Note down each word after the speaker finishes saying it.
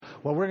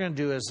What we're going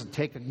to do is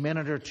take a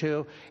minute or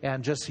two,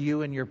 and just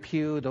you in your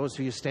pew, those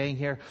of you staying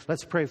here,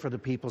 let's pray for the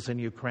peoples in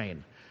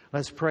Ukraine.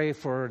 Let's pray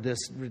for this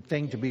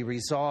thing to be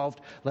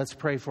resolved. Let's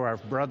pray for our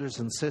brothers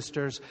and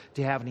sisters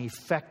to have an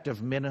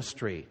effective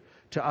ministry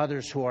to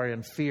others who are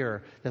in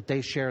fear, that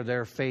they share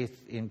their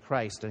faith in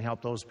Christ and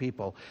help those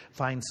people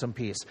find some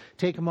peace.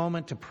 Take a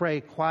moment to pray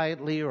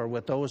quietly or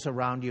with those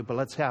around you, but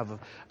let's have a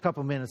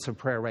couple minutes of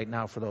prayer right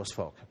now for those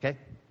folk, okay?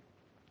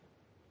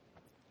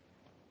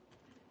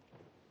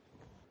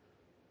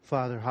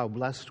 Father, how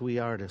blessed we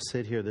are to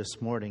sit here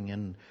this morning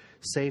in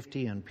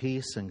safety and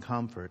peace and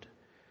comfort,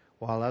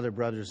 while other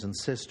brothers and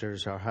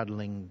sisters are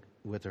huddling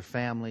with their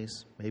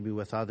families, maybe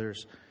with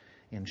others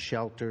in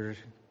shelter,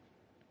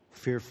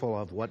 fearful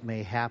of what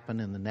may happen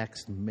in the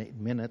next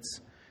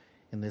minutes,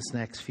 in this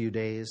next few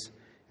days.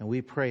 And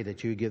we pray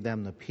that you give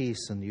them the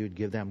peace and you'd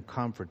give them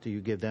comfort, that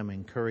you give them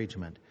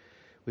encouragement.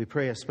 We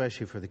pray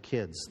especially for the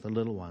kids, the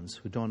little ones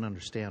who don't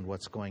understand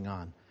what's going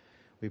on.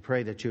 We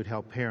pray that you'd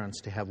help parents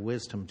to have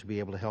wisdom to be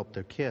able to help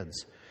their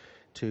kids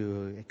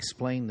to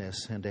explain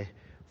this and to,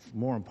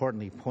 more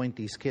importantly, point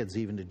these kids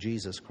even to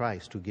Jesus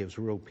Christ, who gives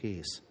real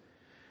peace.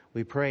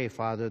 We pray,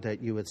 Father,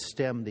 that you would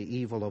stem the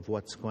evil of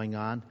what's going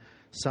on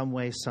some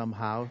way,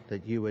 somehow,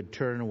 that you would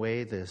turn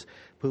away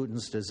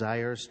Putin's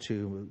desires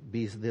to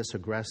be this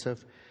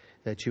aggressive,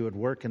 that you would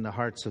work in the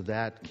hearts of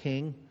that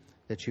king,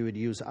 that you would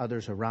use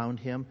others around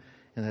him,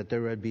 and that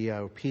there would be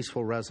a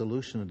peaceful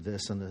resolution of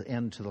this and the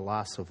end to the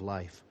loss of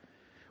life.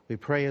 We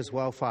pray as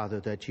well, Father,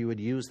 that you would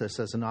use this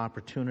as an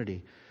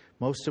opportunity,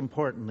 most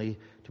importantly,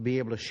 to be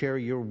able to share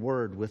your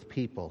word with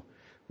people.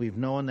 We've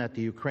known that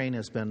the Ukraine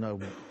has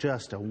been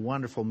just a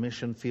wonderful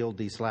mission field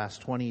these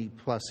last 20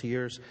 plus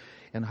years,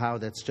 and how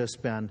that's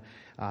just been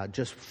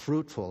just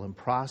fruitful and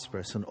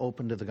prosperous and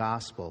open to the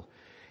gospel.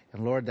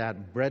 And Lord,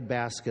 that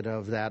breadbasket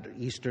of that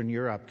Eastern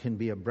Europe can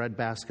be a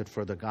breadbasket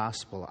for the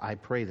gospel. I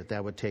pray that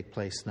that would take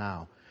place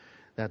now.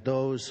 That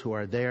those who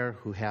are there,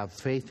 who have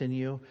faith in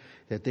you,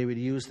 that they would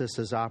use this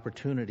as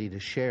opportunity to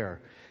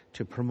share,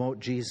 to promote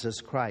Jesus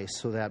Christ,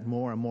 so that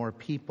more and more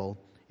people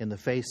in the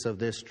face of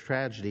this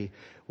tragedy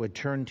would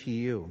turn to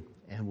you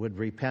and would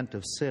repent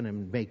of sin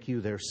and make you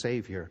their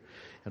Savior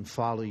and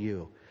follow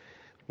you.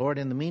 Lord,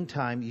 in the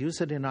meantime,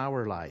 use it in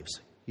our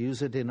lives.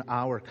 Use it in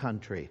our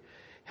country.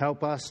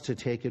 Help us to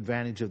take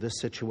advantage of this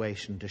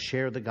situation, to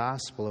share the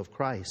gospel of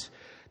Christ,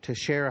 to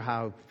share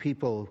how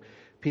people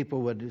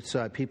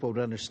would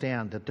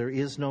understand that there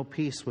is no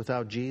peace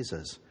without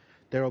Jesus.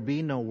 There will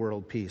be no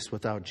world peace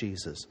without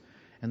Jesus.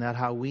 And that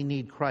how we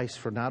need Christ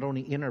for not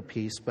only inner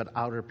peace, but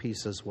outer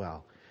peace as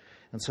well.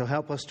 And so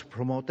help us to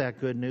promote that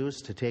good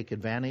news, to take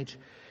advantage.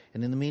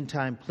 And in the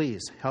meantime,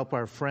 please help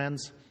our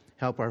friends,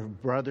 help our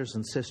brothers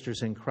and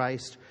sisters in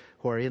Christ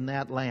who are in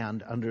that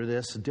land under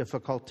this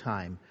difficult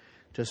time.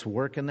 Just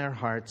work in their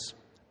hearts.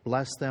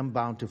 Bless them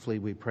bountifully,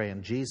 we pray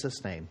in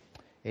Jesus' name.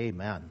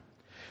 Amen.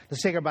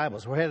 Let's take our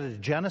Bibles. We're headed to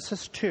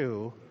Genesis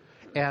 2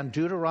 and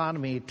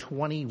Deuteronomy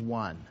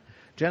 21.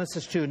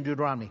 Genesis 2 and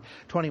Deuteronomy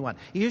 21.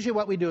 Usually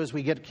what we do is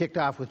we get kicked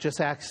off with just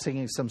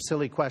asking some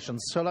silly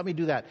questions. So let me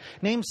do that.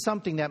 Name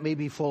something that may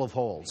be full of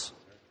holes.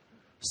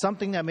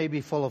 Something that may be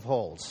full of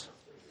holes.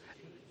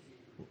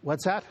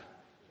 What's that?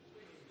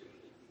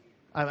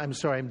 I'm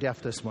sorry, I'm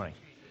deaf this morning.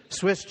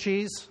 Swiss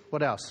cheese.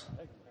 What else?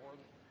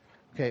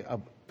 Okay, a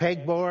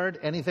pegboard.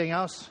 Anything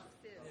else?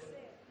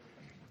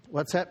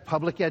 What's that?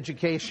 Public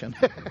education.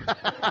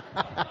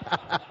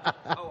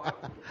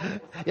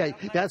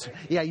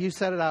 You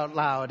said it out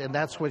loud, and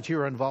that's what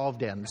you're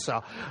involved in.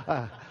 So,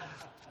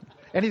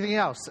 anything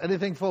else?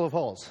 Anything full of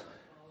holes?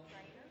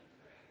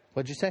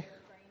 What'd you say?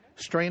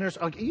 Strainers.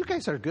 Okay, you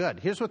guys are good.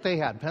 Here's what they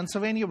had: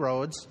 Pennsylvania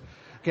roads.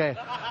 Okay,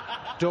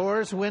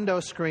 doors, window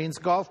screens,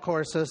 golf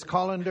courses,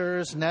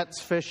 colanders,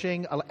 nets,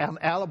 fishing, an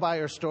alibi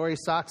or story,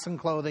 socks and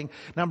clothing.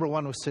 Number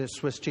one was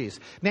Swiss cheese.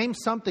 Name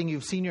something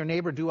you've seen your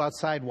neighbor do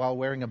outside while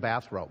wearing a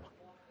bathrobe.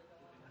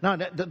 No,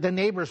 the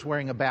neighbor's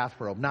wearing a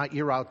bathrobe, not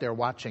you're out there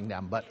watching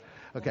them, but,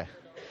 okay.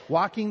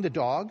 Walking the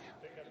dog.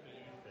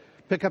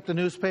 Pick up the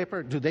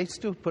newspaper. Do they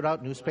still put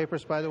out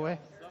newspapers, by the way?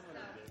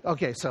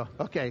 Okay.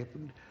 Walk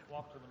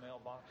to the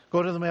mailbox.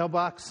 Go to the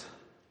mailbox.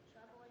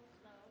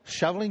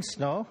 Shoveling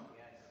snow?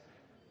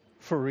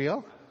 For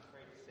real?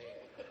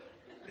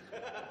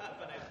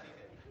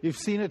 You've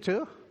seen it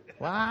too?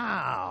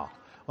 Wow.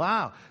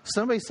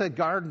 Somebody said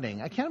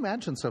gardening. I can't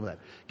imagine some of that.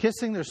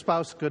 Kissing their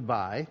spouse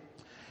goodbye.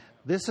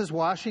 This is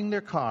washing their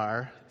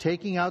car,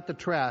 taking out the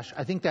trash.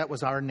 I think that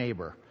was our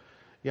neighbor.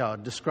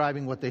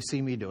 Describing what they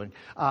see me doing.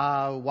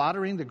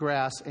 Watering the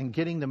grass and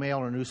getting the mail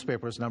or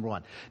newspaper is number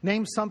one.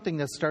 Name something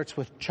that starts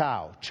with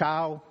chow.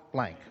 Chow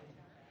blank.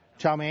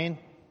 Chow mein.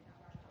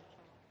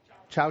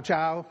 Chow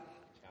chow.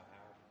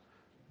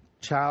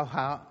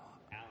 Chow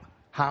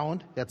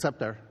hound. That's up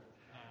there.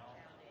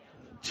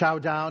 Chow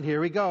down. Here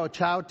we go.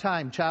 Chow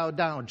time. Chow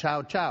down.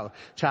 Chow chow.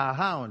 Chow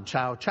hound.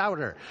 Chow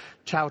chowder.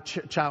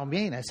 Chow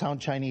mein. I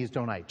sound Chinese,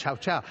 don't I? Chow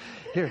chow.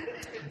 Here.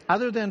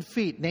 Other than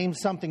feet, name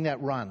something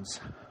that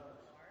runs.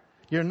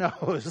 Your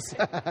nose.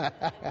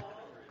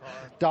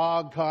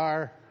 Dog,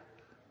 car.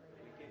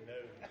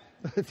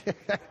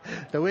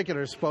 The wicked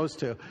are supposed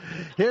to.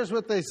 Here's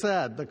what they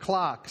said: the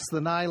clocks, the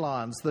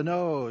nylons, the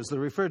nose, the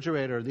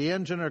refrigerator, the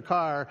engine or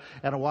car,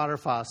 and a water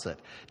faucet.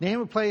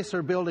 Name a place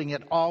or building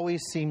it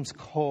always seems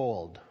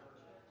cold.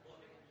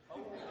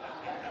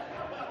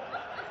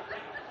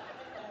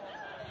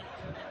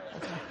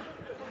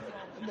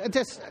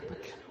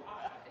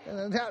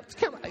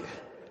 Come on.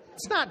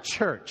 It's not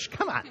church.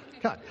 Come on.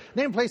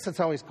 Name a place that's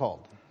always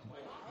cold.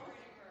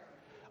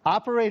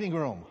 Operating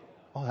room.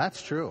 Oh,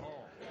 that's true.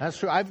 That's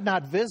true. I've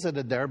not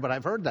visited there, but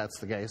I've heard that's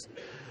the case.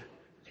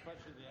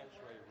 Especially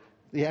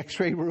The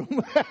X-ray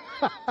room.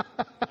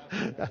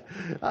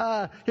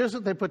 Here's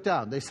what they put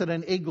down. They said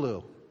an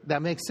igloo.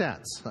 That makes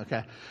sense.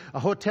 Okay.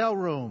 Hotel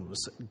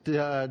rooms,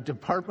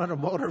 Department of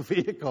Motor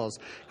Vehicles,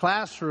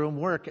 classroom,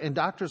 work, and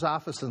doctor's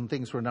office and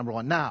things were number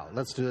one. Now,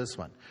 let's do this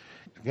one.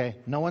 Okay.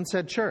 No one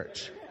said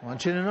church. I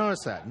want you to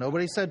notice that.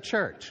 Nobody said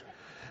church.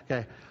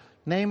 Okay.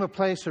 Name a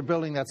place or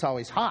building that's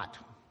always hot.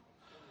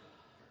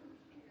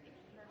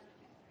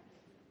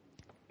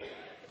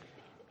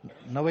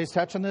 Nobody's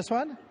touching this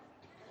one?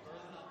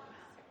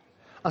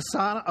 A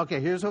sauna. Okay,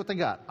 here's what they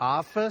got.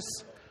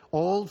 Office,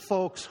 old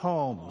folks'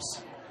 homes.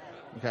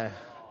 Okay,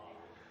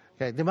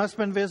 they must have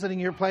been visiting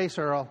your place,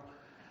 Earl.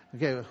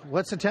 Okay,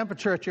 what's the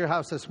temperature at your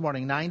house this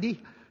morning?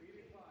 90?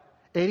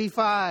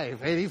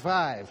 85.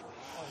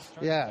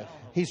 Yeah,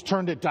 he's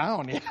turned it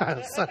down,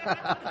 yes.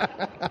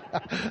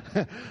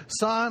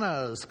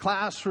 Saunas,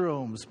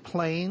 classrooms,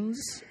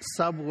 planes,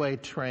 subway,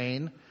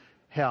 train,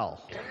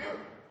 hell.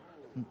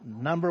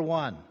 Number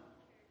one,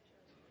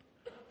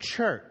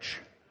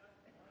 church.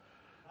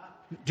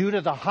 Due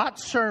to the hot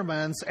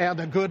sermons and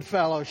the good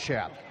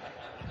fellowship.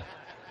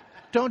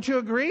 Don't you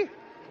agree?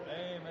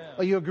 Amen.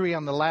 Well, you agree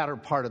on the latter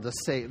part of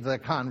the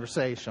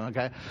conversation,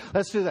 okay?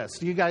 Let's do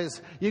this. You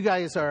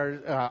guys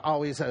are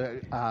always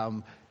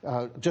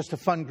just a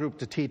fun group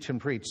to teach and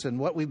preach. And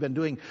what we've been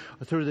doing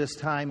through this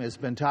time has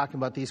been talking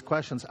about these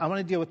questions. I want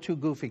to deal with two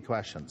goofy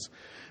questions.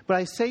 But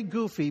I say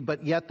goofy,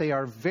 but yet they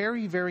are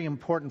very, very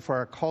important for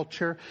our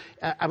culture.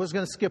 I was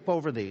going to skip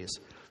over these.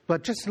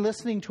 But just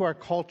listening to our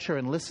culture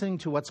and listening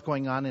to what's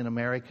going on in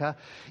America,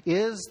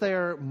 is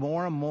there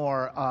more and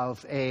more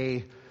of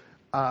a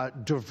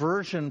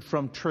diversion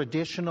from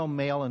traditional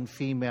male and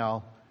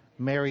female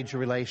marriage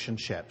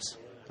relationships?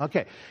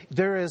 Okay,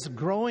 there is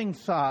growing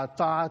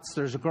thoughts,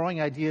 there's growing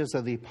ideas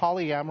of the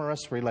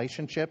polyamorous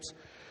relationships.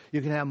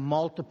 You can have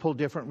multiple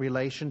different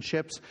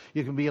relationships.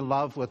 You can be in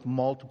love with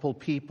multiple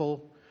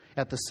people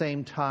at the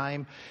same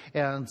time.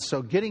 And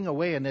so getting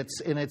away, and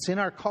it's in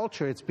our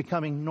culture, it's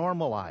becoming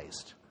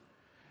normalized.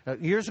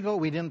 Years ago,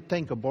 we didn't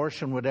think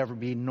abortion would ever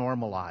be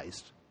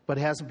normalized, but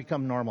it hasn't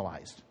become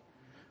normalized.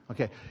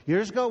 Okay,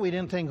 years ago, we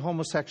didn't think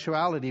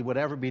homosexuality would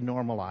ever be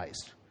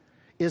normalized.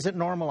 Is it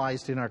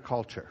normalized in our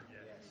culture?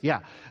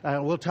 Yeah,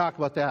 we'll talk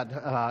about that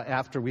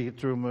after we get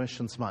through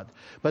Missions Month.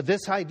 But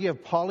this idea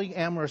of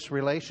polyamorous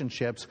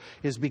relationships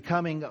is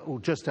becoming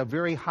just a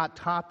very hot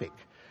topic.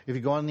 If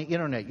you go on the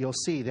internet, you'll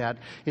see that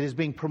it is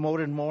being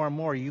promoted more and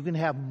more. You can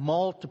have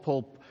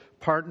multiple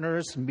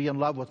partners and be in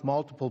love with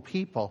multiple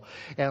people.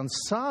 And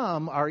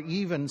some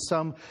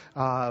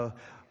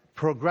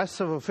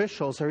progressive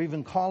officials are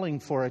even calling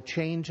for a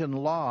change in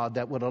law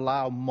that would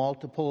allow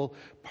multiple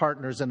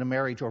partners in a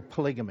marriage, or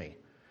polygamy,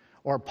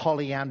 or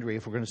polyandry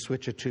if we're going to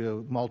switch it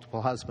to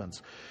multiple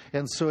husbands.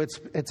 And so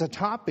it's a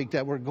topic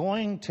that we're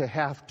going to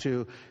have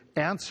to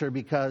answer,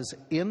 because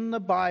in the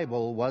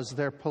Bible, was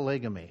there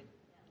polygamy?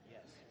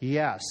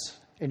 Yes.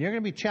 And you're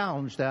going to be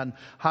challenged then,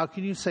 how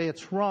can you say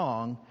it's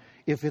wrong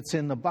if it's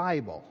in the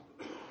Bible?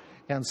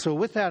 And so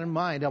with that in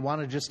mind, I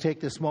want to just take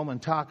this moment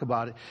and talk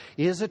about it.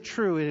 Is it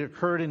true it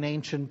occurred in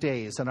ancient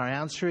days? And our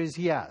answer is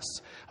yes.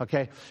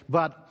 Okay,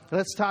 but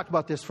let's talk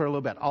about this for a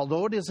little bit.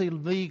 Although it is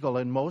illegal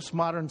in most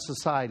modern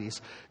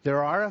societies,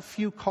 there are a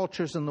few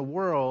cultures in the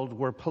world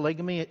where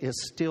polygamy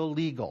is still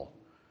legal.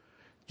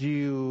 Do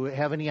you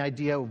have any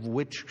idea of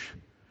which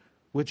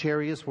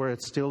areas where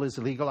it still is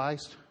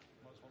legalized?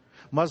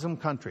 Muslim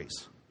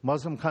countries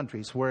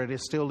where it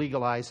is still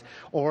legalized,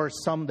 or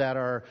some that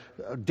are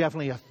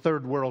definitely a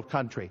third world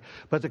country.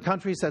 But the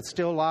countries that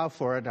still allow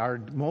for it are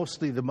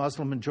mostly the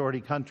Muslim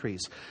majority countries.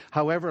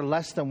 However,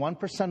 less than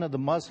 1% of the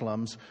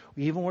Muslims,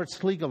 even where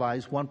it's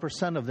legalized,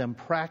 1% of them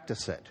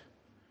practice it.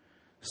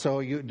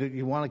 So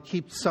you want to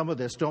keep some of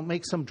this. Don't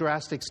make some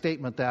drastic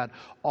statement that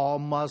all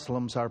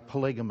Muslims are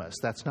polygamous.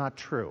 That's not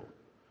true.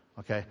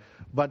 Okay,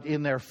 but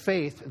in their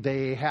faith,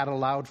 they had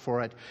allowed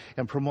for it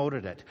and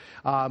promoted it.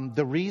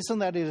 The reason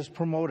that it is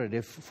promoted,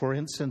 if, for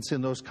instance,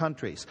 in those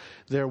countries,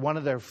 one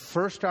of their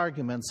first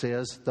arguments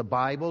is the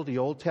Bible, the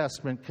Old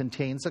Testament,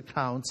 contains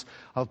accounts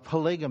of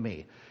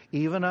polygamy,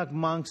 even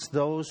amongst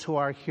those who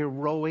are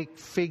heroic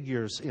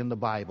figures in the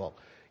Bible.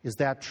 Is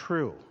that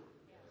true?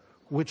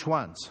 Which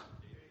ones?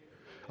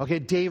 Okay,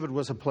 David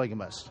was a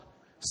polygamist.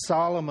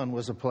 Solomon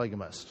was a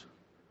polygamist.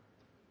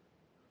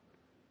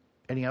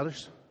 Any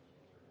others?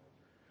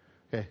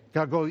 Okay,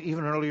 got to go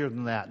even earlier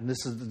than that. And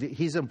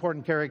he's an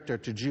important character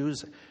to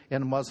Jews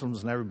and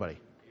Muslims and everybody.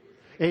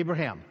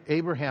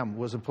 Abraham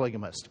was a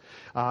polygamist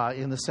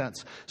in the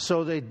sense.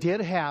 So they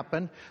did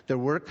happen. There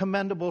were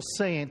commendable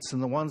saints,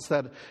 and the ones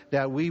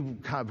that we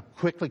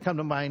quickly come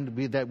to mind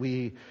that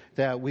we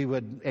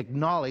would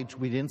acknowledge.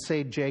 We didn't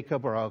say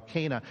Jacob or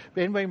Elkanah.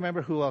 Anybody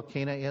remember who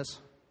Elkanah is?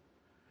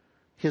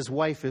 His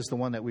wife is the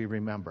one that we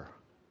remember.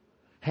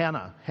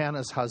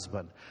 Hannah's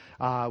husband,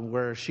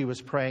 where she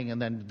was praying,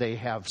 and then they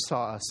have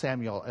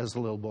Samuel as a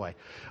little boy.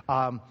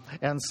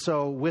 And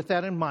so with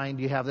that in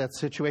mind, you have that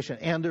situation.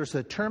 And there's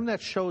a term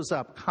that shows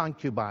up,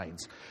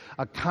 concubines.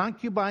 A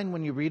concubine,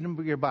 when you read in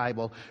your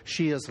Bible,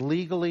 she is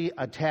legally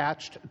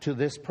attached to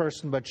this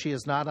person, but she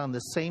is not on the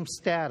same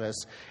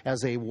status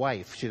as a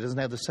wife. She doesn't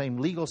have the same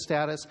legal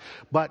status,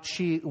 but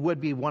she would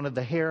be one of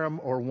the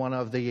harem or one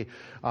of the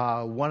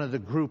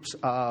groups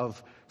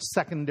of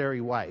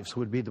secondary wives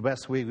would be the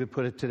best way we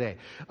put it today.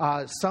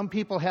 Some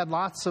people had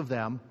lots of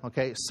them.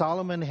 Okay,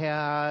 Solomon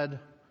had,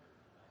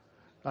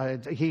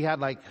 he had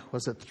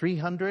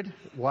 300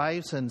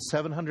 wives and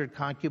 700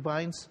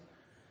 concubines?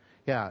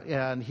 Yeah,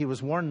 and he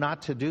was warned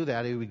not to do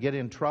that. He would get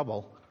in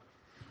trouble.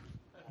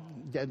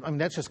 I mean,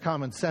 that's just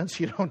common sense.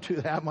 You don't do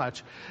that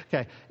much.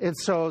 Okay, and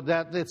so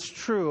it's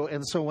true.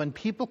 And so when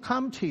people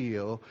come to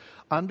you,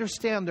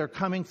 understand they're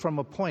coming from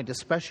a point,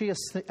 especially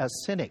a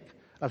cynic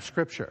of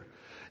Scripture.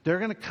 They're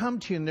going to come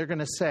to you and they're going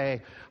to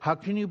say, how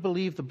can you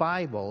believe the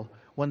Bible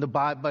when the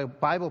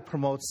Bible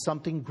promotes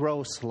something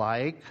gross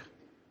like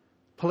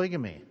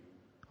polygamy?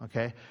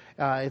 Okay,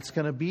 it's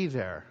going to be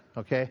there.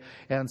 Okay,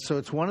 and so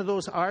it's one of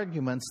those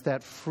arguments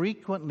that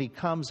frequently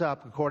comes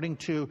up, according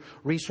to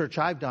research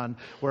I've done,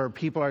 where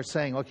people are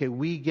saying, okay,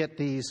 we get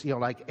these,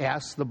 like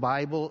Ask the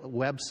Bible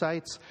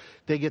websites,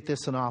 they get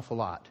this an awful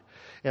lot.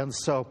 And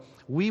so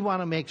we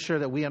want to make sure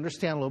that we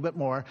understand a little bit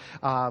more.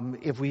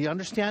 If we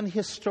understand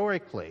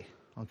historically,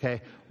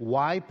 okay,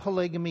 why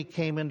polygamy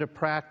came into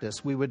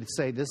practice, we would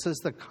say this is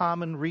the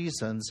common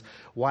reasons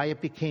why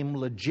it became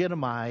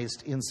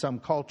legitimized in some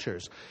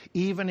cultures,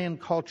 even in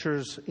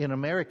cultures in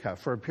America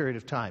for a period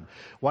of time.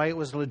 Why it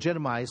was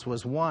legitimized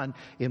was, one,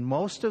 in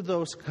most of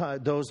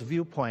those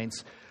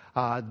viewpoints,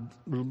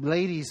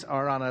 ladies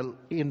are on an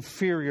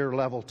inferior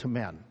level to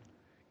men.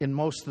 In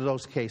most of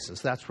those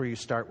cases, that's where you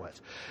start with.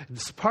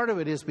 Part of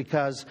it is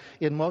because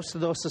in most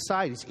of those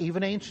societies,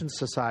 even ancient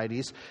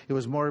societies, it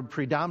was more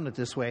predominant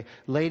this way.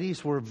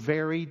 Ladies were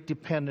very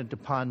dependent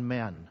upon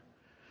men.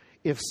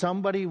 If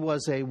somebody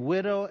was a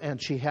widow and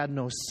she had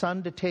no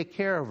son to take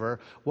care of her,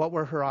 what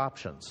were her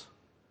options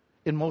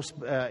in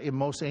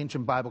most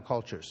ancient Bible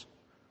cultures?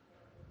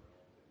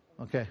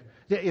 Okay,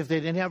 if they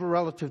didn't have a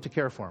relative to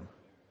care for them,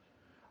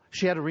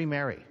 she had to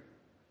remarry.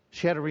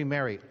 She had to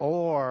remarry,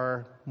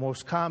 or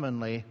most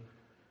commonly,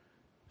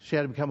 she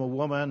had to become a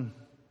woman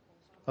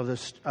of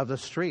the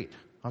street.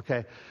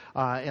 Okay,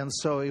 and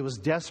so it was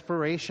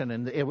desperation,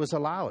 and it was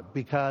allowed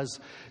because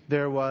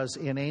there was,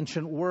 in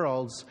ancient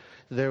worlds,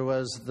 there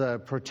was the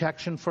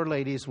protection for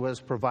ladies was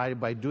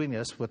provided by doing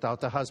this without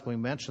the husband. We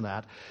mentioned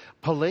that.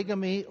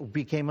 Polygamy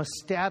became a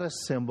status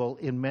symbol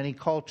in many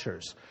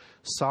cultures.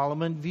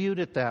 Solomon viewed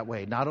it that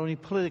way, not only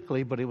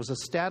politically, but it was a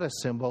status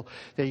symbol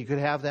that you could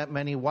have that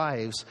many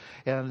wives,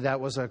 and that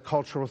was a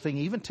cultural thing.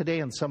 Even today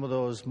in some of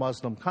those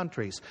Muslim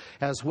countries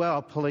as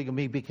well,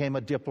 polygamy became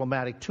a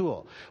diplomatic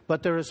tool.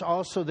 But there is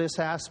also this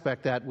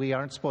aspect that we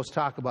aren't supposed to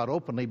talk about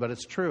openly, but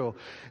it's true.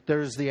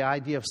 There's the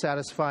idea of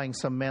satisfying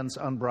some men's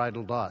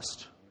unbridled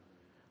lust.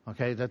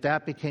 Okay,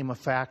 that became a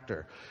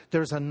factor.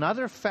 There's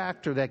another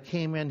factor that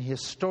came in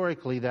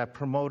historically that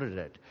promoted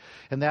it,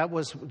 and that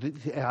was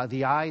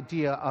the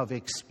idea of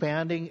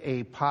expanding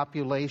a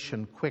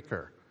population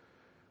quicker,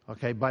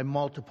 okay, by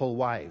multiple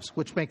wives,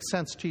 which makes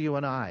sense to you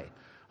and I.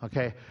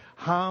 Okay,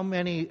 how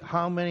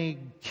many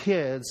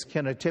kids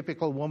can a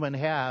typical woman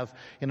have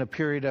in a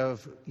period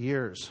of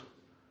years?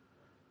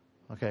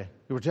 Okay,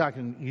 we're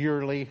talking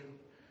yearly.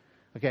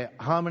 Okay,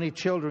 how many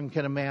children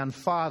can a man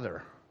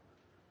father?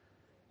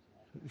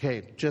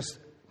 Okay, just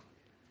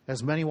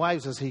as many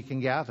wives as he can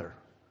gather.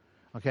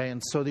 Okay,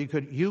 and so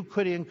you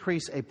could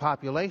increase a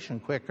population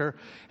quicker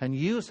and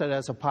use it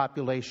as a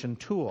population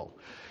tool.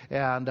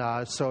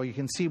 And so you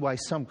can see why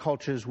some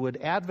cultures would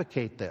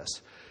advocate this.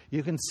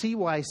 You can see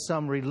why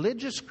some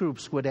religious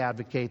groups would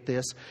advocate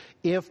this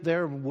if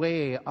their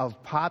way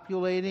of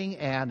populating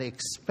and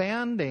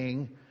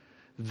expanding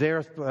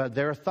their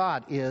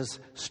thought is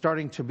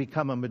starting to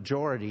become a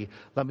majority.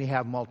 Let me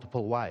have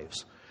multiple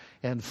wives.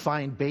 And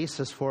find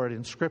basis for it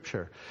in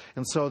Scripture.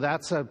 And so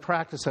that's a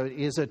practice.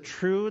 Is it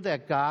true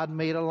that God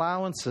made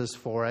allowances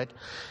for it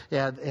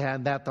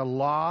and that the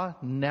law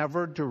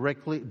never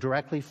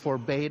directly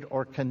forbade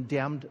or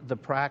condemned the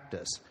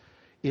practice?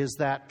 Is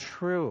that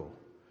true?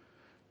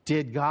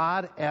 Did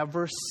God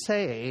ever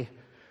say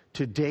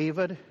to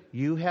David,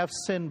 you have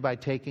sinned by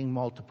taking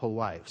multiple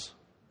wives?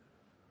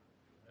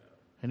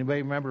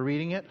 Anybody remember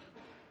reading it?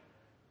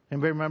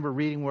 Anybody remember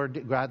reading where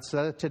God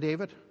said it to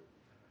David?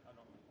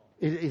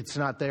 It's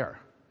not there.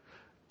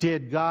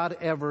 Did God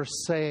ever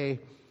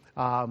say,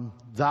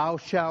 thou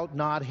shalt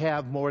not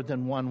have more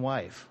than one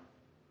wife?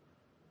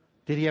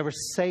 Did he ever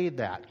say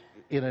that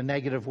in a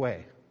negative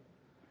way?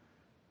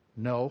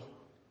 No.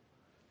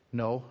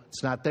 No,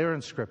 it's not there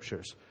in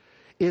Scriptures.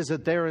 Is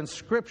it there in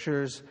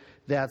Scriptures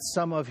that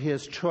some of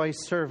his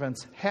choice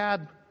servants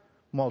had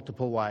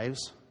multiple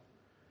wives?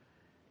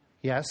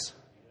 Yes.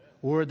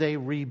 Were they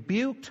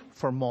rebuked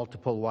for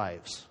multiple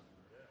wives?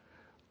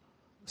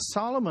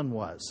 Solomon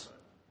was.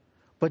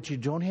 But you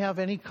don't have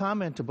any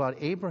comment about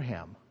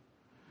Abraham.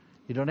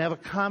 You don't have a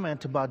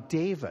comment about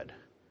David.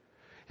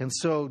 And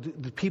so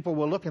the people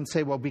will look and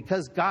say, well,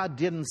 because God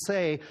didn't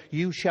say,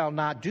 you shall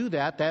not do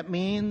that, that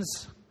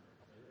means...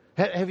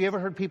 Have you ever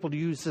heard people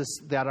use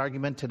that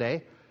argument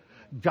today?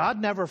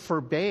 God never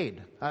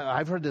forbade.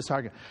 I've heard this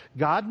argument.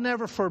 God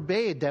never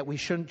forbade that we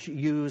shouldn't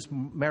use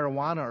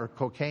marijuana or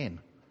cocaine.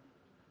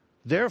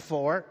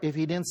 Therefore, if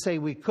he didn't say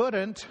we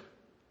couldn't,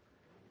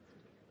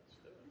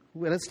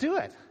 well, let's do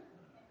it.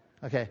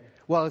 Okay.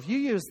 Well, if you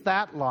use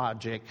that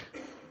logic,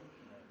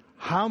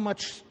 how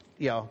much,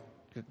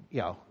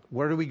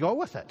 where do we go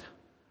with it?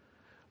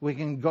 We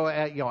can go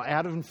at,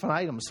 ad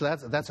infinitum. So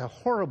that's a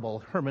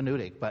horrible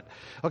hermeneutic. But,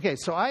 okay,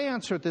 so I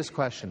answered this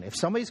question. If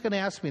somebody's going to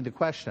ask me the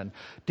question,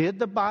 did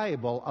the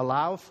Bible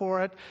allow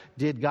for it?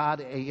 Did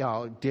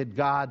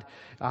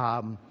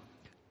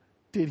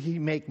he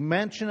make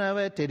mention of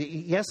it?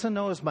 Yes and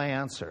no is my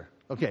answer.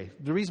 Okay,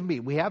 the reason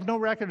being, we have no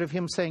record of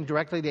him saying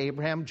directly to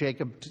Abraham,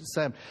 Jacob,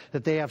 Sam,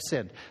 that they have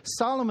sinned.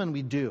 Solomon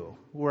we do,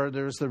 where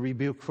there's the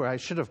rebuke for, I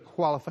should have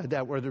qualified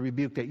that, where the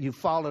rebuke that you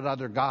followed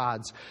other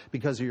gods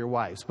because of your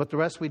wives. But the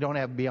rest we don't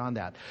have beyond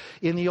that.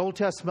 In the Old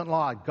Testament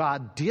law,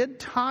 God did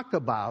talk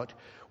about,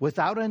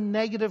 without a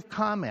negative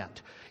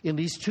comment, in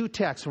these two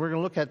texts, we're going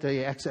to look at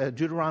the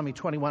Deuteronomy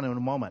 21 in a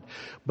moment.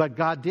 But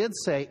God did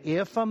say,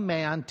 if a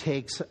man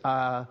takes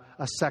a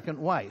second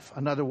wife,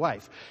 another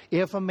wife,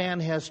 if a man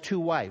has two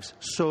wives,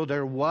 so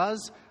there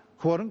was,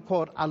 quote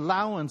unquote,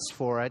 allowance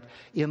for it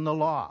in the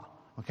law.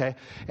 Okay?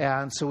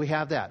 And so we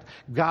have that.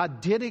 God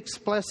did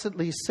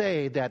explicitly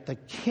say that the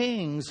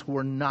kings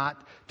were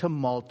not to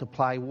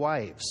multiply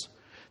wives.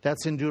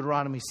 That's in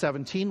Deuteronomy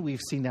 17. We've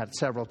seen that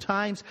several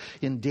times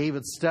in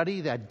David's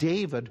study, that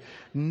David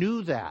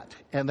knew that.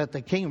 And that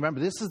the king, remember,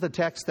 this is the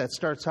text that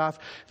starts off,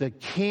 the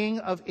king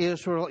of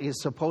Israel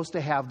is supposed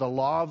to have the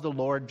law of the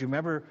Lord. Do you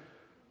remember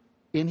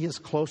in his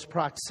close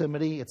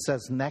proximity? It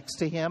says next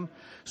to him,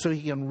 so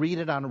he can read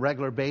it on a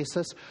regular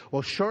basis.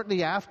 Well,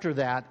 shortly after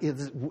that,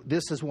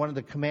 this is one of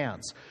the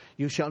commands.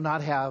 You shall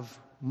not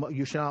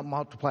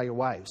multiply your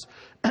wives.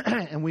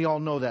 And we all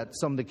know that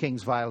some of the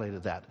kings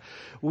violated that.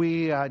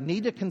 We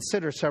need to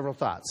consider several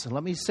thoughts. And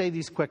let me say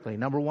these quickly.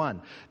 Number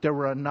one, there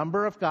were a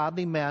number of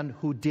godly men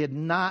who did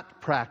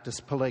not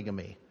practice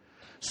polygamy.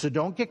 So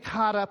don't get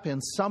caught up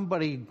in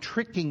somebody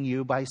tricking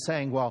you by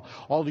saying, well,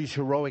 all these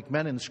heroic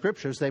men in the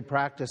Scriptures, they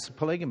practice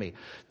polygamy.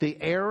 The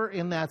error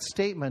in that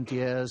statement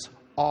is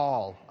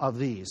all of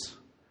these.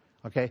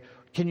 Okay?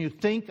 Can you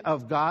think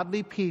of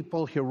godly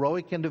people,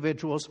 heroic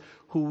individuals,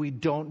 who we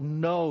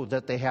don't know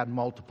that they had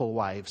multiple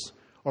wives,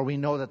 or we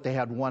know that they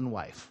had one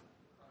wife?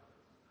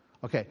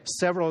 Okay,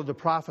 several of the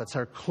prophets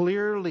are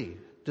clearly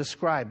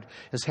described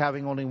as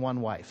having only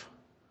one wife.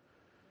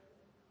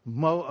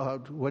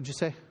 What'd you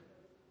say?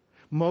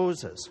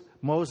 Moses.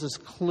 Moses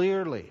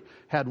clearly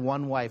had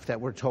one wife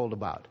that we're told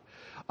about.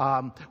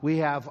 We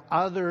have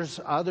others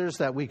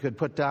that we could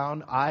put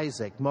down: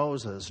 Isaac,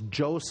 Moses,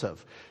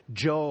 Joseph,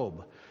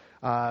 Job.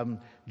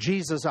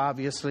 Jesus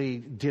obviously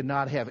did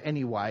not have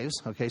any wives,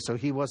 okay, so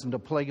he wasn't a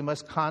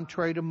polygamist,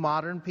 contrary to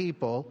modern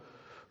people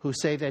who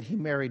say that he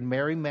married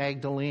Mary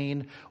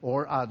Magdalene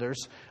or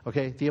others.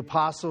 Okay, the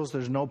apostles,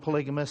 there's no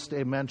polygamist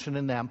mentioned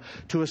in them.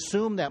 To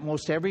assume that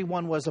most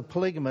everyone was a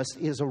polygamist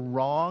is a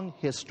wrong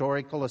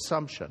historical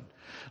assumption.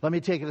 Let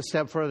me take it a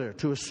step further.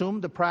 To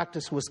assume the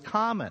practice was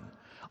common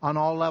on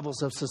all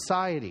levels of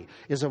society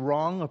is a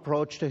wrong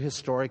approach to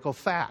historical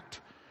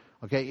fact.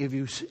 Okay, if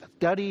you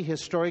study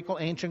historical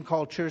ancient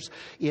cultures,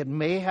 it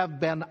may have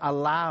been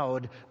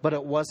allowed, but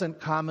it wasn't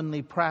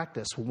commonly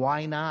practiced.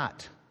 Why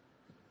not?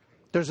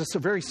 There's a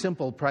very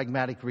simple,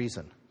 pragmatic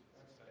reason.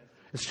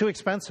 It's too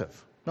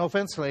expensive. No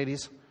offense,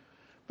 ladies,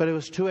 but it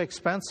was too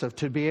expensive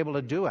to be able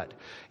to do it.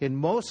 In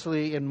most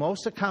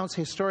accounts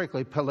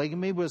historically,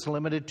 polygamy was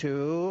limited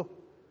to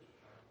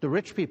the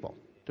rich people.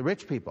 The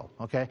rich people,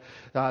 okay?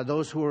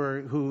 Those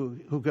who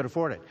could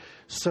afford it.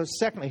 So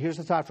secondly, here's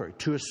the thought for it.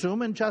 To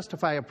assume and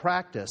justify a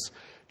practice,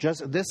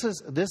 this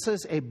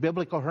is a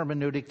biblical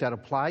hermeneutic that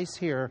applies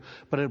here,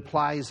 but it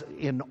applies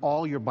in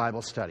all your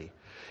Bible study.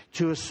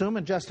 To assume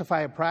and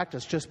justify a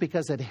practice just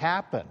because it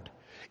happened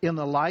in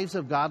the lives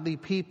of godly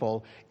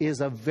people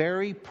is a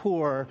very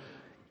poor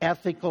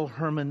ethical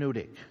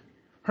hermeneutic.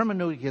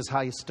 Hermeneutic is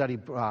how you study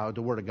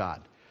the Word of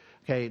God.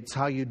 Okay, it's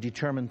how you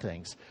determine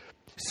things.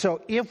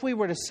 So if we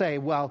were to say,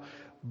 well,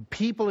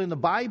 people in the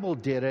Bible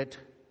did it,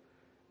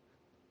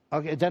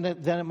 okay, then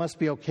it must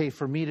be okay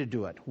for me to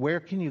do it. Where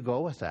can you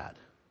go with that?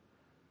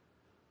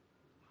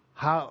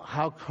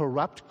 How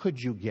corrupt could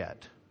you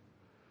get?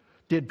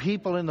 Did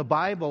people in the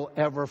Bible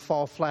ever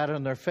fall flat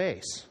on their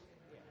face?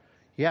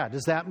 Yeah,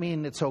 does that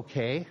mean it's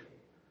okay?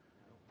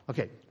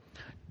 Okay.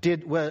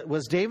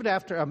 Was David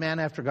a man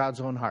after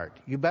God's own heart?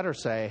 You better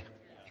say,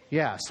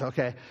 Yes,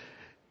 okay.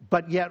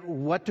 But yet,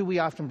 what do we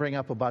often bring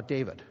up about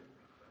David?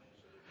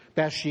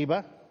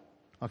 Bathsheba?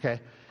 Okay.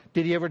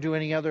 Did he ever do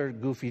any other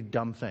goofy,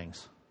 dumb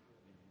things?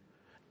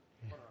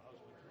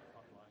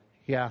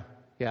 Yeah.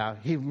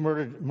 He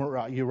murdered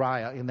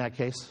Uriah in that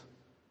case.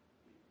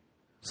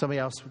 Somebody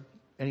else?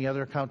 Any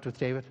other account with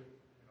David?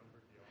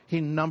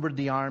 He numbered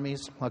the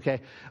armies.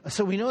 Okay.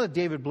 So we know that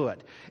David blew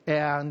it.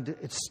 And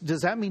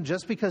does that mean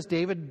just because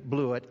David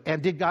blew it,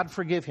 and did God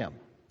forgive him?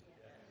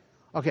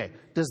 Okay.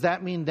 Does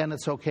that mean then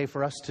it's okay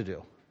for us to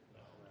do?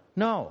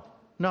 No.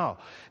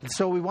 And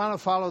so we want to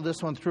follow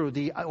this one through.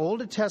 The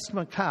Old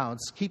Testament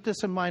accounts, keep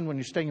this in mind when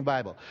you're studying the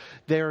Bible,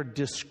 they're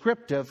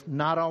descriptive,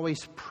 not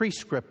always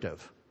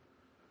prescriptive.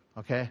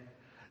 Okay?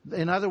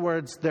 In other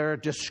words, they're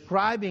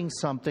describing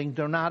something,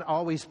 they're not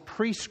always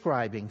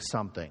prescribing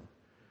something.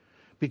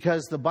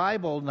 Because the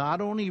Bible not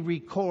only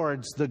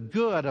records the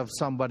good of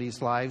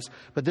somebody's lives,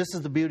 but this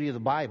is the beauty of the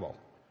Bible.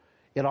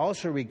 It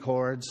also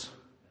records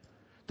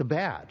the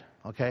bad.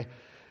 Okay?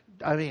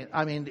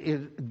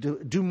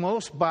 Do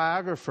most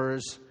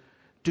biographers,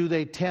 do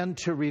they tend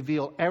to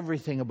reveal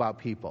everything about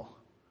people?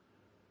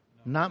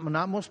 Not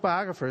most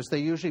biographers. They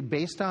usually,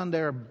 based on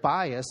their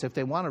bias, if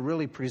they want to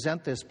really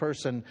present this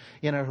person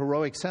in a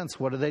heroic sense,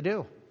 what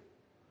do?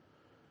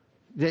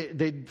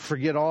 They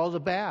forget all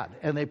the bad,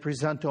 and they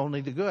present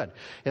only the good.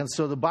 And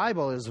so the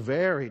Bible is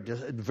very,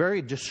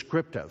 very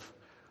descriptive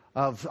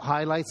of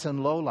highlights and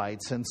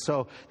lowlights. And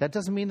so that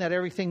doesn't mean that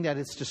everything that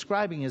it's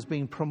describing is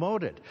being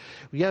promoted.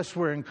 Yes,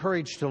 we're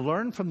encouraged to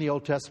learn from the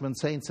Old Testament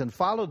saints and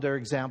follow their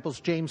examples.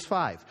 James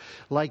 5,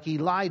 like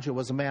Elijah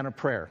was a man of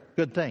prayer.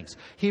 Good things.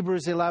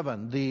 Hebrews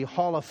 11, the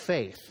hall of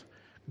faith.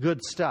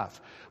 Good stuff.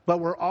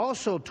 But we're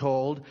also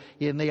told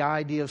in the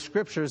idea of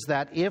Scriptures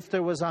that if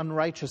there was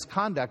unrighteous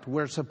conduct,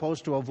 we're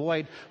supposed to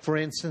avoid, for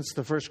instance,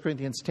 the 1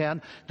 Corinthians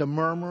 10, the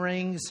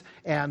murmurings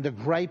and the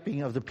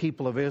griping of the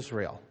people of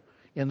Israel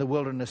in the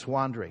wilderness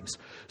wanderings.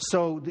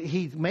 So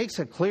he makes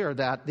it clear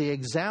that the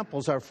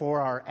examples are for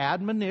our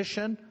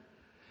admonition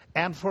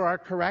and for our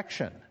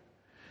correction.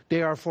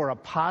 They are for a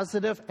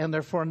positive and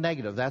they're for a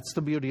negative. That's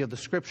the beauty of the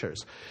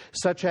Scriptures.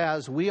 Such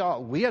as we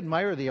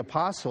admire the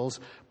apostles,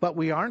 but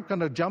we aren't going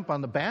to jump on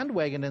the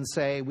bandwagon and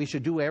say we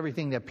should do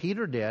everything that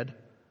Peter did.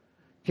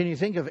 Can you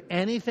think of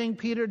anything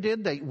Peter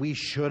did that we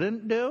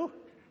shouldn't do?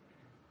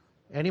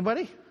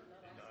 Anybody?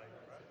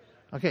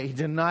 Okay, he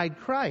denied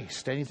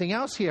Christ. Anything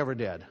else he ever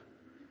did?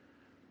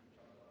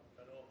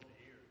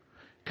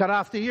 Cut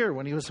off the ear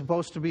when he was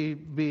supposed to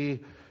be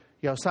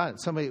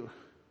silent. Somebody.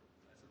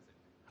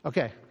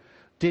 Okay.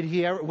 Did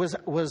he ever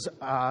was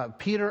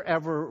Peter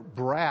ever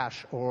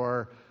brash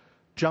or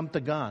jump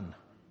the gun?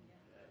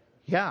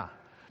 Yeah.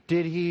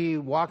 Did he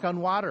walk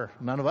on water?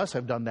 None of us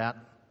have done that.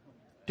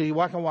 Did he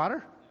walk on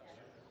water?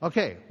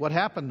 Okay. What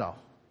happened though?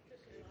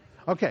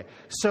 Okay.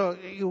 So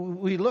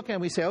we look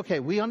and we say, okay,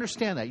 we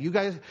understand that. You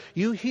guys,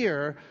 you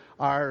here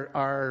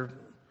are.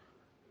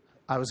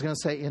 I was going to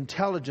say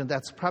intelligent.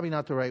 That's probably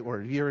not the right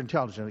word. You're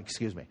intelligent,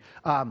 excuse me.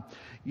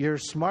 You're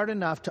smart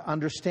enough to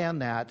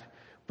understand that,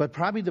 but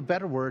probably the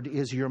better word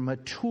is you're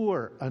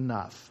mature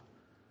enough.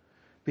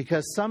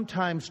 Because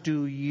sometimes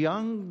does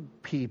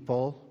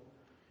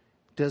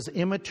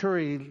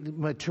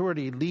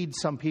immaturity lead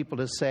some people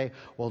to say,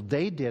 well,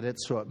 they did it,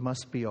 so it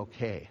must be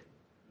okay.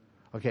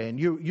 Okay, and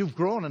you've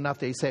grown enough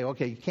that you say,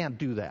 okay, you can't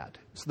do that.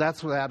 So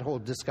that's that whole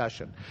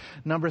discussion.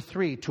 Number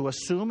 3, to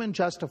assume and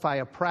justify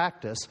a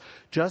practice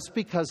just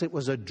because it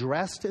was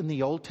addressed in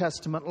the Old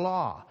Testament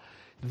law.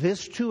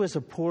 This too is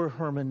a poor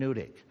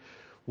hermeneutic.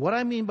 What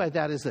I mean by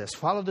that is this.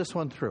 Follow this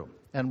one through.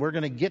 And we're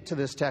going to get to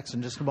this text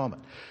in just a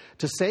moment.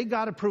 To say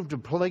God approved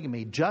of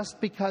polygamy just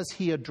because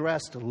he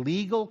addressed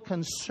legal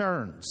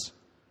concerns.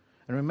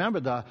 And remember,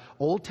 the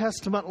Old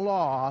Testament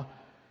law,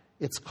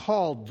 it's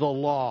called the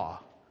law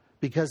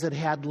because it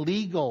had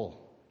legal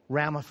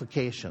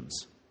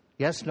ramifications.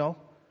 Yes, no?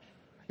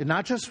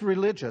 Not just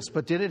religious,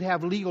 but did it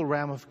have legal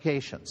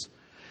ramifications?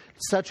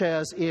 Such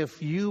as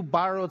if you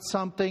borrowed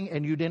something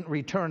and you didn't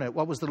return it,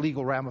 what was the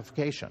legal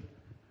ramification?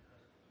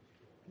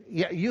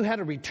 Yeah, you had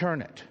to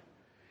return it.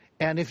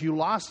 And if you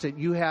lost it,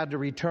 you had to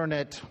return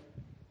it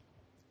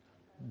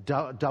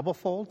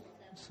double-fold,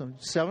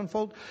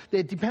 sevenfold.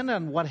 It depended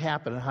on what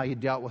happened and how you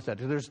dealt with it.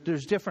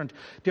 There's different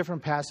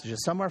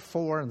passages. Some are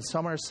 4 and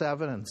some are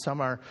 7 and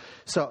some are...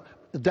 So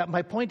that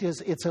my point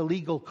is it's a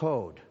legal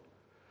code.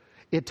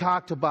 It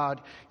talked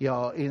about,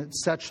 in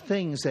such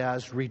things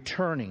as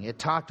returning. It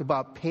talked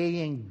about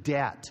paying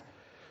debt.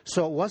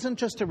 So it wasn't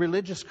just a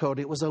religious code,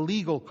 it was a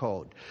legal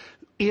code.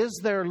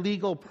 Is there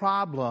legal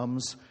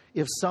problems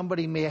if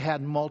somebody may have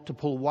had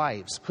multiple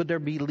wives? Could there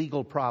be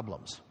legal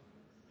problems?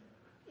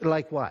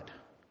 Like what?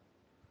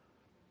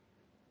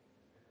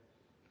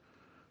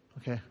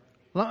 Okay.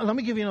 Let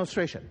me give you an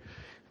illustration.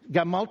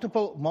 Got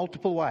multiple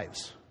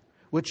wives,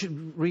 which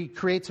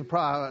creates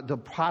the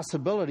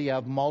possibility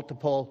of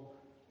multiple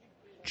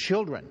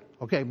children.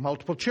 Okay,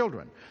 multiple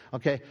children.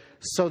 Okay,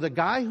 so the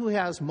guy who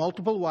has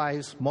multiple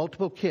wives,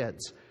 multiple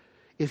kids,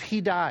 if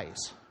he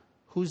dies,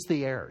 who's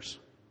the heirs?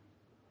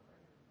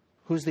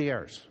 Who's the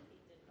heirs?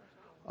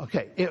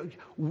 Okay.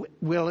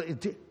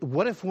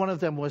 What if one of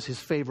them was his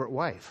favorite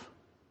wife?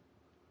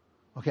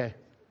 Okay.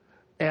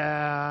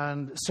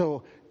 And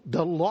so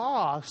the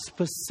law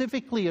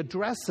specifically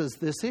addresses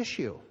this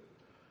issue.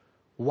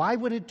 Why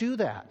would it do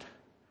that?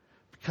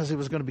 Because it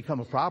was going to become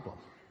a problem.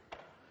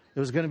 It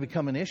was going to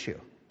become an issue.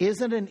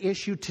 Isn't an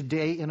issue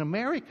today in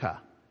America?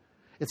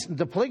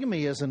 The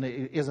polygamy isn't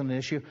an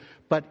issue,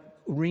 but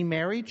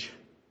remarriage?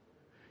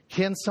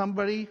 Can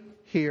somebody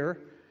here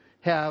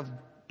have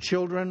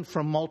children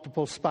from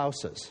multiple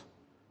spouses?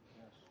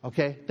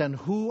 Okay, then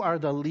who are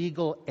the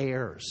legal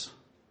heirs?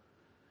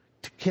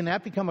 Can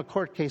that become a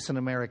court case in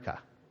America?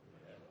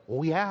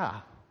 Oh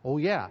yeah.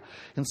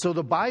 And so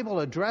the Bible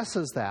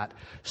addresses that.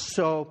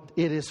 So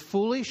it is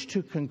foolish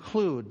to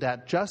conclude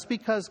that just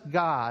because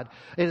God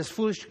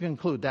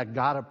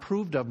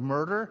approved of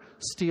murder,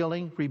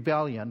 stealing,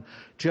 rebellion,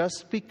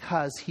 just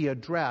because he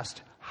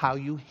addressed how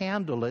you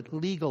handle it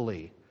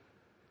legally.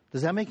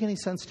 Does that make any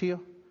sense to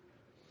you?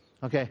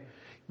 Okay.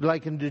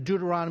 Like in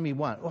Deuteronomy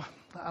 1. Oh,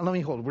 let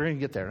me hold it. We're going to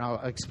get there and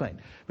I'll explain.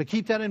 But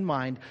keep that in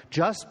mind.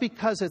 Just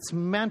because it's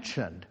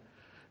mentioned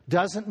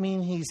doesn't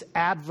mean he's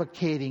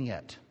advocating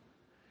it.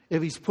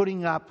 If he's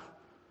putting up,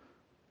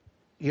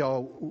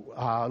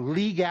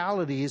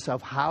 legalities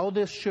of how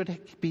this should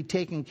be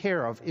taken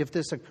care of if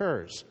this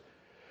occurs.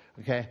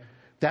 Okay?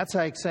 That's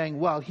like saying,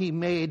 well, he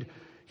made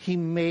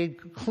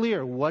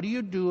clear, what do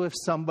you do if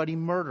somebody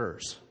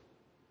murders?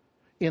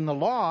 In the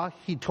law,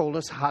 he told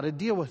us how to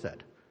deal with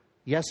it.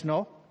 Yes,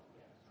 no?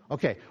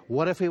 Okay,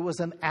 what if it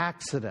was an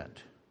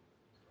accident?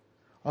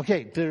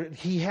 Okay,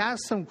 he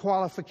has some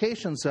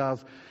qualifications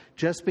of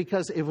just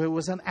because if it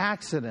was an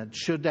accident,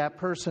 should that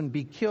person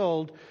be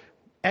killed,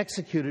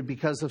 executed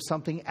because of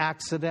something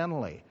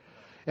accidentally?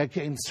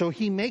 Okay, and so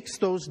he makes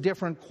those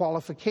different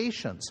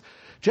qualifications.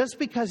 Just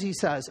because he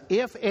says,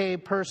 if a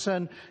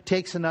person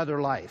takes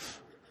another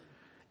life,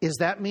 does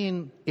that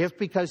mean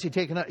because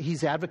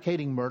he's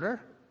advocating murder?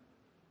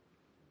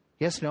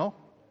 Yes, no?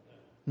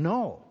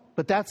 No.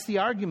 But that's the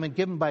argument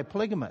given by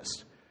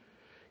polygamists.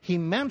 He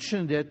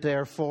mentioned it,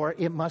 therefore,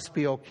 it must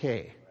be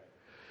okay.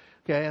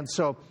 Okay, and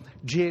so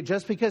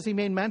just because he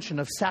made mention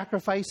of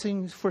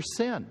sacrificing for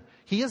sin,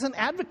 he isn't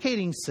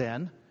advocating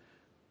sin,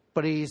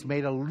 but he's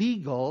made a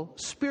legal,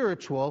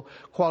 spiritual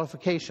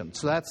qualification.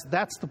 So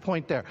that's the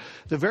point there.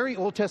 The very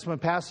Old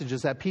Testament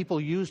passages that people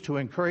use to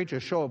encourage or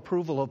show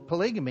approval of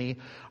polygamy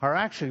are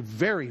actually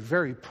very,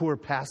 very poor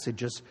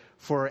passages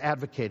for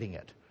advocating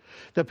it.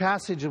 The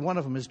passage, one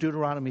of them is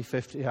Deuteronomy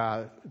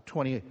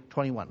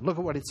 21. Look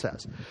at what it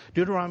says.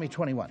 Deuteronomy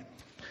 21.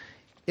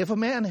 If a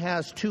man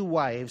has two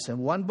wives and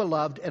one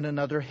beloved and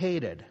another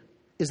hated,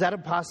 is that a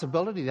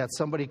possibility that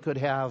somebody could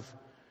have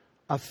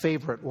a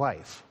favorite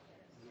wife?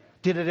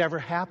 Did it ever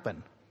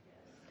happen?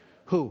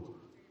 Who?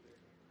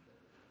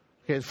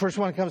 Okay, the first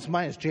one that comes to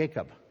mind is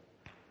Jacob.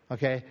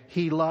 Okay,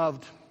 he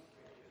loved,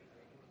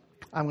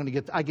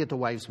 I get the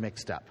wives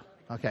mixed up.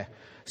 Okay,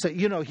 so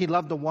he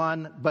loved the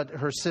one, but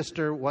her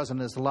sister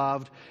wasn't as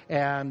loved,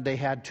 and they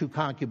had two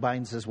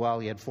concubines as well.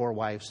 He had 4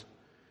 wives.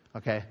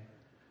 Okay,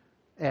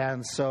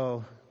 and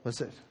so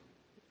is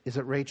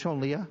it Rachel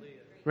and Leah?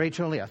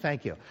 Rachel and Leah,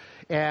 thank you.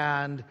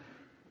 And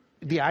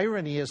the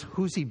irony is,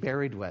 who's he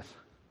buried with?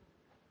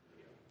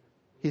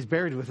 He's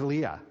buried with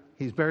Leah.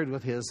 He's buried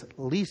with his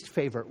least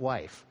favorite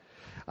wife.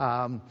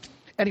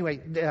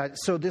 Anyway,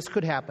 so this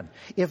could happen.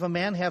 If a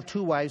man have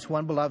 2 wives,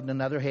 one beloved and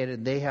another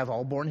hated, they have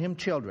all borne him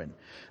children,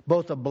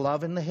 both the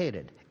beloved and the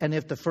hated. And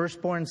if the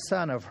firstborn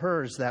son of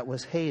hers that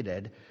was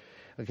hated,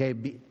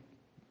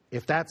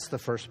 if that's the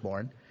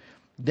firstborn,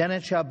 then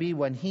it shall be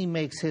when he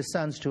makes his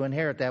sons to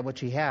inherit that which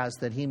he has,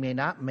 that he may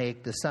not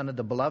make the son of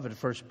the beloved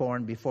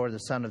firstborn before the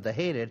son of the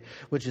hated,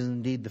 which is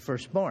indeed the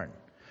firstborn.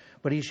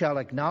 But he shall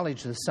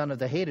acknowledge the son of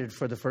the hated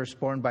for the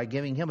firstborn by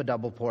giving him a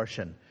double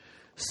portion.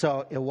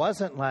 So it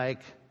wasn't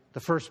like the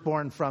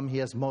firstborn from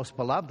his most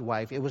beloved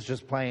wife. It was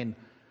just plain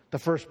the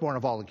firstborn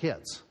of all the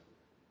kids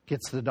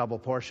gets the double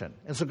portion.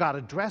 And so God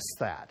addressed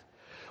that.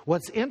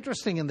 What's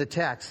interesting in the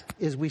text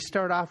is we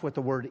start off with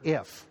the word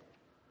if.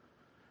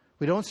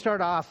 We don't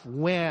start off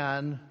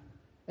when,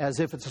 as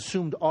if it's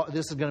assumed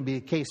this is going to be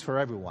the case for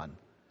everyone.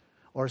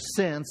 Or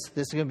since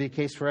this is going to be the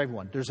case for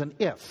everyone. There's an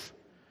if.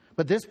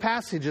 But this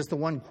passage is the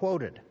one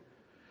quoted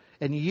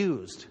and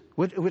used,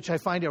 which I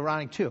find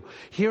ironic too.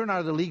 Herein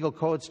are the legal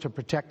codes to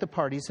protect the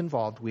parties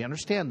involved. We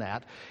understand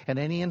that. And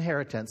any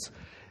inheritance.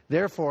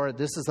 Therefore,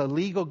 this is a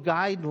legal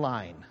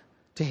guideline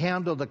to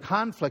handle the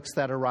conflicts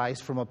that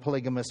arise from a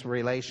polygamous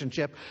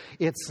relationship.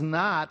 It's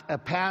not a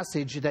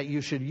passage that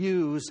you should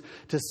use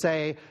to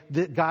say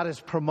that God is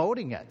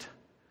promoting it.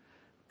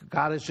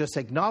 God is just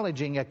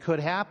acknowledging it could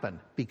happen.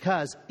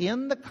 Because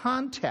in the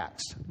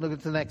context, look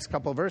at the next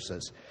couple of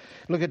verses.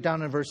 Look at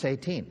down in verse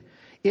 18.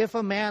 If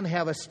a man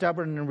have a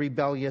stubborn and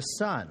rebellious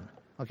son.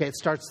 Okay, it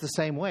starts the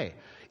same way.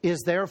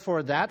 Is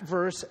therefore that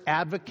verse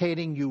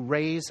advocating you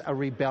raise a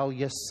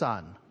rebellious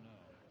son?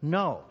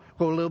 No.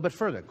 Go a little bit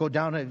further. Go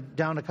down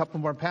a couple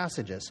more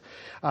passages.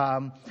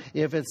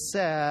 If it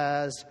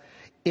says,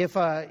 if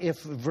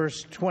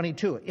verse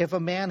 22, if a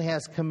man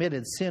has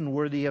committed sin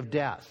worthy of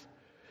death.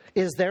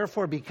 Is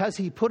therefore, because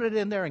he put it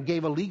in there and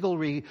gave a legal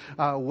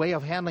way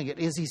of handling it,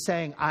 is he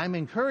saying, I'm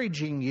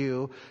encouraging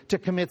you to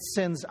commit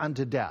sins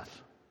unto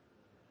death?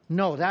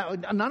 No,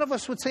 none of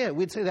us would say it.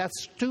 We'd say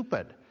that's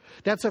stupid.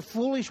 That's a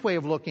foolish way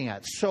of looking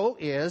at it. So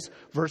is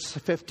verse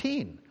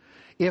 15.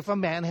 If a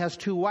man has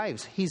two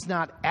wives, he's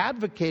not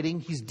advocating,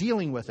 he's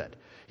dealing with it.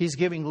 He's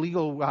giving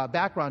legal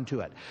background to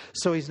it.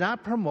 So he's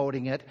not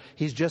promoting it.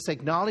 He's just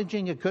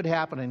acknowledging it could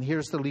happen, and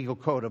here's the legal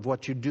code of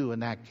what you do in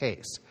that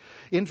case.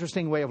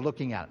 Interesting way of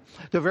looking at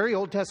it. The very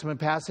Old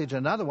Testament passage,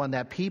 another one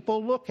that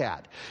people look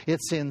at.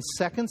 It's in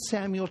 2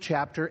 Samuel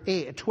chapter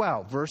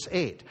 12, verse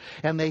 8.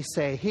 And they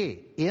say,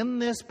 hey, in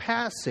this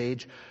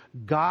passage,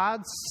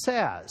 God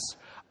says,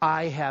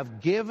 I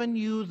have given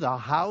you the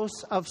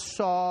house of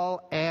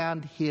Saul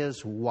and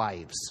his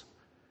wives.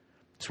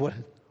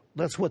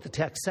 That's what the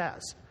text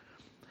says.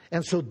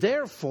 And so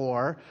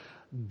therefore,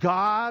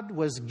 God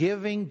was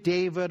giving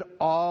David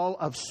all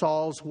of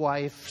Saul's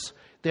wives.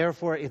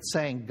 Therefore, it's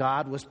saying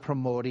God was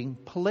promoting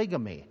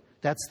polygamy.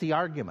 That's the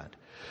argument.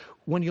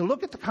 When you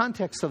look at the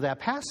context of that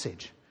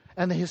passage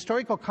and the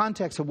historical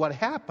context of what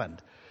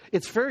happened,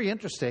 it's very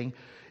interesting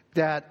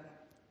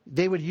that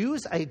they would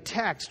use a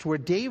text where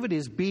David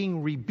is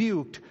being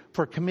rebuked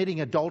for committing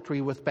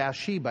adultery with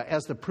Bathsheba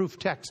as the proof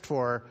text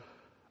for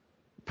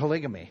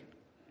polygamy,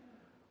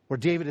 where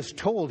David is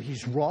told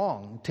he's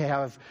wrong to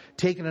have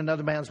taken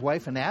another man's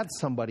wife and add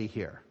somebody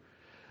here.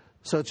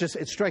 So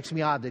it strikes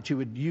me odd that you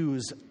would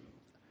use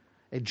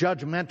a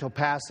judgmental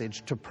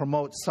passage to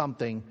promote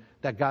something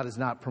that God is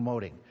not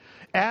promoting.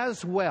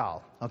 As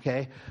well,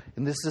 okay,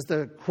 and this is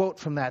the quote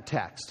from that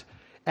text,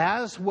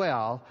 as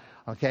well,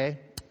 okay,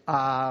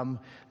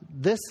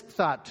 this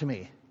thought to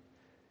me,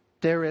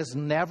 there is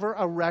never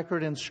a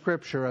record in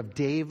Scripture of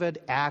David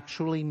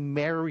actually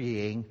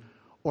marrying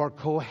or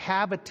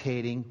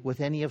cohabitating with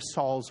any of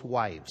Saul's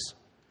wives.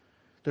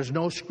 There's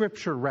no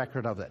Scripture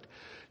record of it.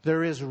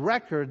 There is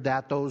record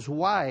that those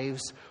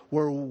wives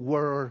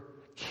were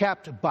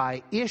kept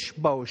by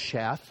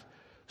Ishbosheth,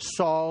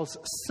 Saul's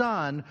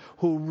son,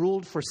 who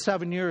ruled for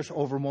 7 years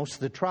over most of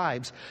the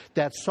tribes,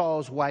 that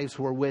Saul's wives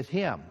were with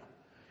him,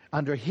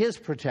 under his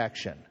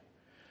protection,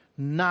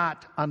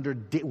 not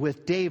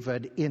with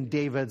David in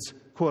David's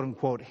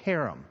quote-unquote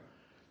harem.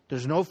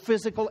 There's no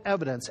physical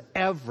evidence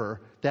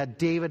ever that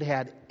David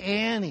had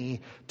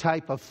any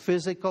type of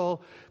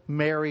physical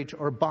marriage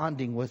or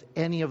bonding with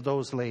any of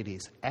those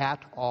ladies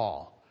at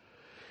all.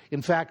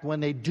 In fact, when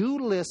they do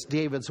list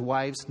David's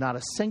wives, not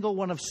a single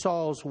one of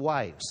Saul's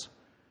wives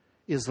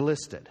is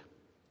listed.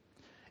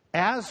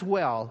 As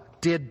well,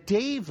 did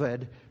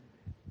David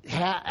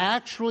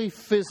actually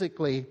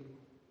physically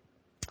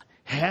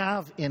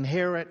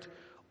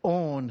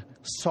own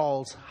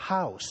Saul's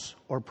house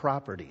or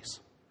properties?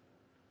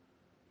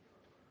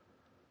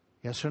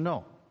 Yes or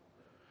no?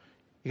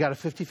 You got a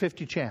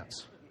 50-50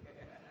 chance.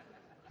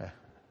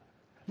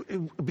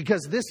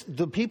 Because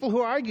the people who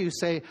argue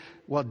say,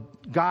 well,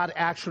 God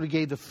actually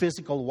gave the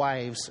physical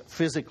wives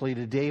physically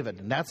to David.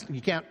 And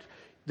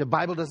the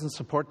Bible doesn't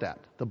support that.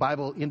 The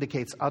Bible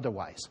indicates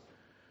otherwise.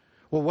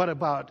 Well, what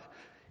about,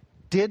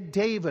 did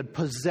David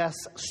possess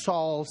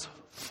Saul's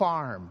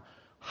farm,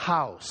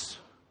 house?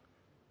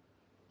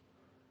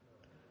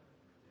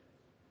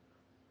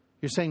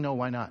 You're saying no,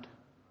 why not?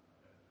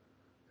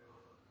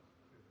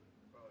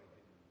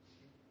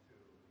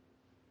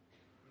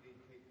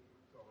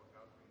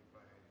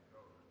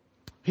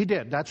 He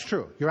did, that's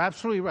true. You're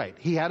absolutely right.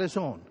 He had his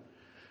own.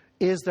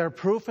 Is there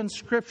proof in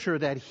Scripture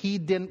that he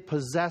didn't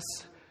possess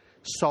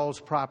Saul's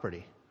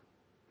property?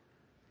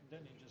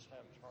 Didn't he just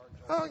have charge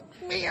of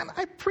Oh, man,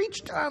 I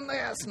preached on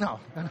this. No.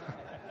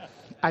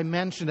 I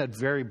mentioned it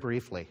very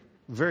briefly.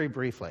 Very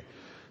briefly.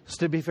 Just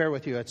to be fair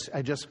with you,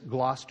 I just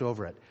glossed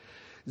over it.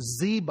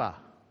 Ziba,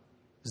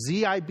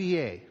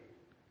 Z-I-B-A,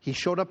 he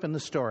showed up in the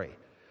story.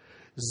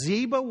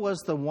 Ziba was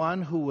the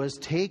one who was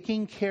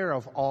taking care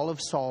of all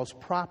of Saul's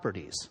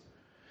properties,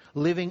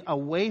 living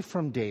away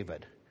from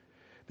David.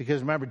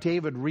 Because remember,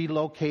 David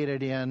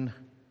relocated in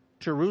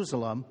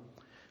Jerusalem.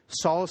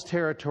 Saul's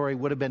territory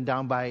would have been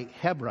down by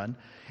Hebron.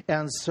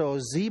 And so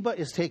Ziba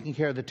is taking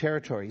care of the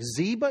territory.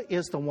 Ziba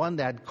is the one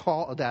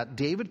that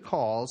David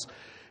calls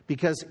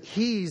because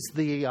he's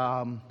the,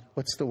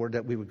 what's the word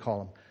that we would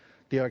call him?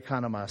 The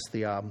oikonomos,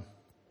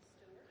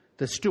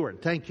 the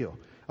steward. Thank you.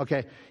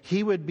 Okay,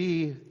 he would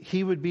be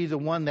the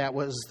one that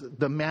was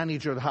the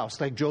manager of the house,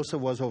 like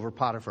Joseph was over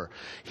Potiphar.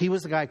 He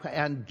was the guy,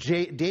 and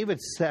David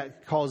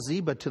calls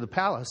Ziba to the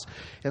palace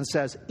and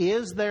says,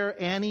 is there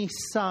any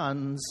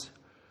sons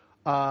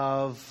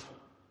of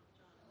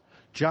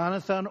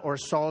Jonathan or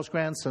Saul's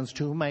grandsons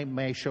to whom I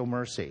may show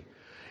mercy?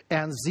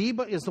 And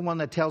Ziba is the one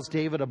that tells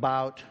David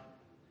about,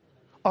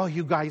 oh,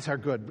 you guys are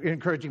good,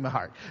 encouraging my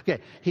heart.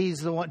 Okay, he's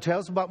the one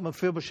tells about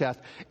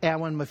Mephibosheth,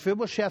 and when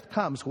Mephibosheth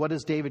comes, what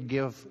does David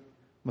give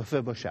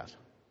Mephibosheth?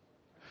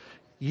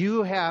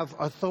 You have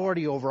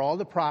authority over all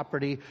the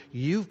property.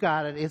 You've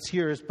got it. It's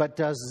yours. But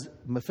does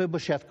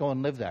Mephibosheth go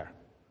and live there?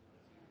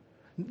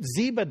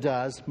 Ziba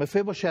does.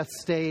 Mephibosheth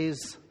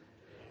stays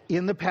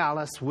in the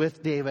palace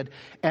with David.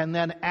 And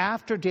then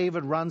after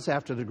David runs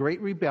after the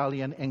great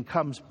rebellion and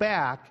comes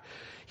back,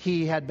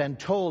 he had been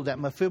told that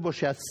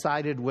Mephibosheth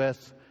sided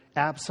with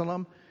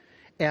Absalom.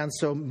 And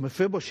so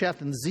Mephibosheth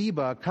and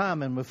Ziba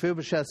come, and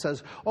Mephibosheth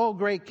says, "Oh,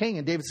 great king."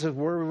 And David says,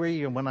 "Where were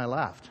you when I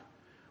left?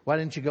 Why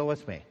didn't you go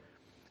with me?"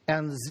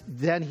 And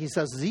then he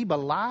says, "Ziba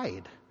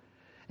lied."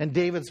 And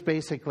David's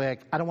basically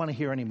like, "I don't want to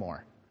hear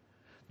anymore.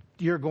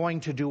 You're going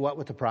to do what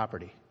with the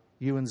property?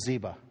 You and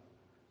Ziba.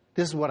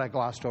 This is what I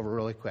glossed over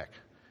really quick.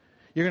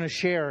 You're going to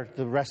share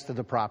the rest of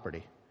the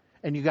property.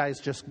 And you guys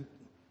just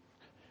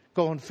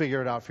go and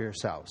figure it out for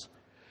yourselves."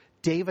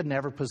 David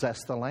never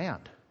possessed the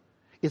land.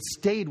 It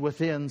stayed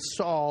within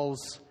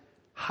Saul's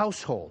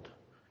household.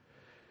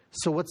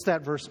 So what's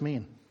that verse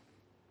mean?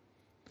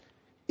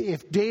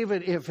 If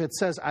it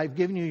says, "I've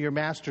given you your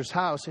master's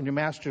house and your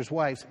master's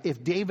wives,"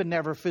 if David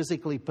never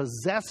physically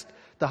possessed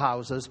the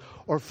houses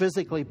or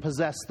physically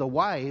possessed the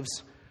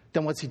wives,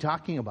 then what's he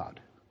talking about?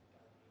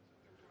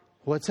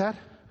 What's that?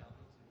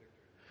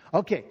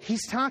 Okay,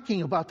 he's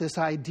talking about this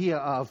idea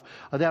of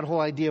that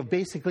whole idea of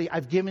basically,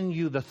 I've given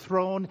you the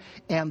throne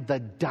and the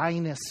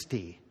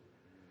dynasty.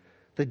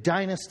 The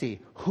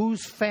dynasty.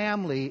 Whose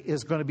family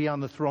is going to be on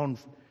the throne?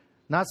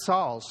 Not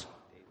Saul's.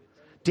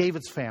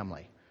 David's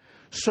family.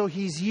 So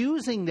he's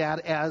using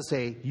that as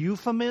a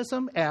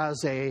euphemism,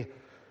 as a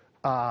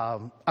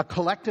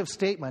collective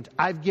statement.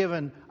 I've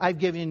given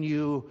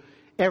you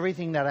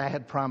everything that I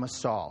had promised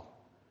Saul.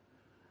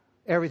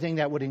 Everything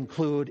that would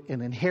include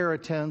an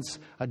inheritance,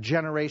 a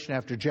generation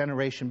after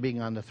generation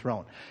being on the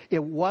throne.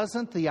 It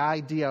wasn't the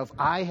idea of,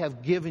 I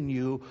have given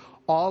you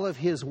all of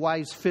his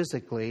wives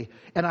physically,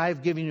 and I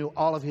have given you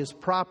all of his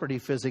property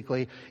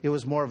physically. It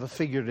was more of a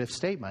figurative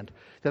statement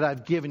that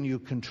I've given you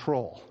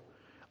control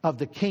of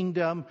the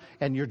kingdom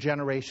and your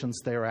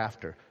generations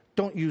thereafter.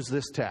 Don't use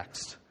this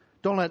text.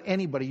 Don't let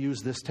anybody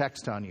use this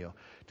text on you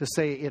to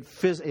say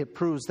it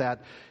proves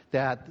that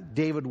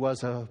David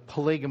was a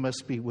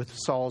polygamist with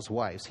Saul's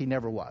wives. He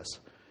never was.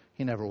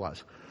 He never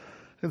was.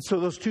 And so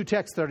those two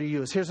texts that are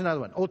used. Here's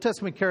another one. Old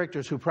Testament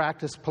characters who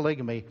practiced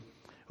polygamy,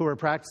 who were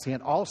practicing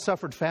it, all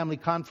suffered family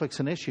conflicts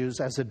and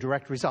issues as a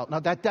direct result. Now,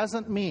 that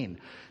doesn't mean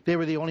they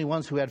were the only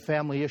ones who had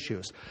family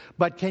issues.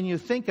 But can you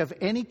think of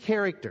any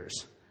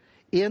characters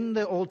in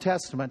the Old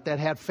Testament that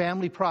had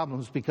family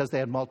problems because they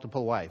had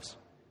multiple wives?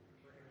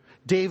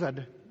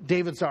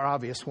 David's our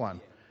obvious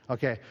one.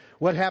 Okay,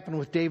 what happened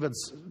with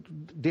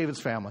David's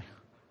family?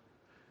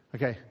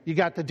 Okay, you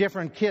got the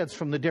different kids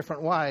from the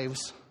different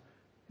wives.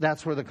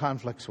 That's where the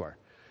conflicts were.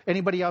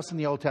 Anybody else in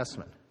the Old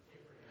Testament?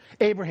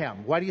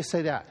 Abraham. Why do you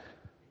say that?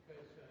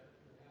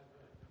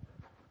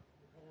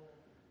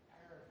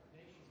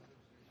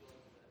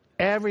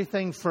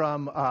 Everything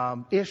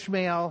from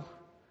Ishmael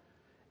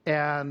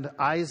and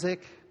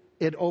Isaac,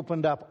 it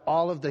opened up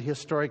all of the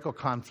historical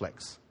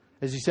conflicts.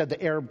 As you said,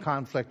 the Arab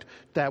conflict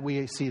that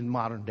we see in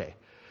modern day.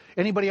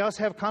 Anybody else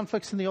have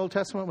conflicts in the Old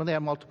Testament when they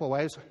have multiple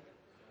wives?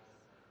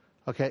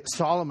 Okay,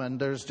 Solomon,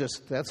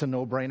 that's a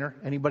no-brainer.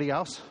 Anybody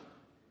else?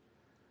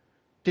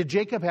 Did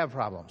Jacob have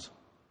problems?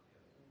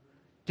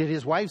 Did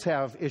his wives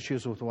have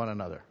issues with one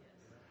another?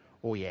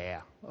 Oh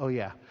yeah.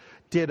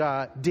 Did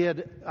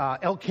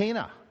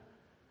Elkanah,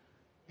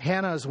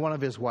 Hannah is one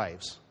of his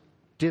wives,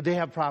 did they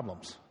have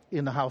problems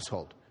in the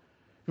household?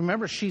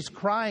 Remember, she's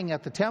crying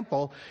at the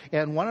temple,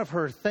 and one of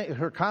her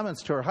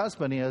comments to her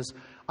husband is,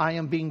 "I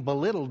am being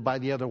belittled by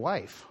the other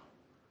wife."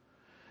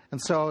 And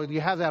so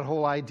you have that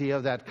whole idea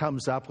that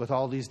comes up with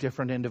all these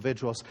different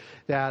individuals,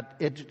 that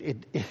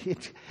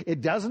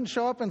it doesn't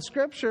show up in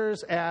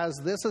scriptures as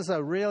this is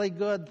a really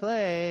good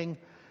thing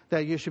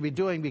that you should be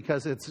doing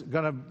because it's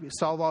going to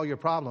solve all your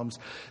problems.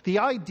 The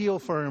ideal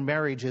for a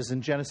marriage is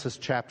in Genesis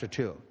chapter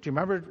 2. Do you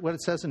remember what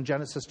it says in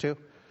Genesis 2?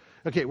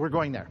 Okay, we're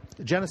going there.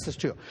 Genesis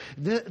 2.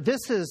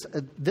 This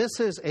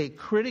is a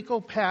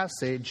critical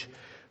passage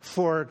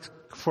for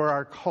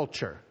our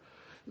culture.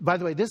 By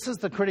the way, this is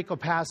the critical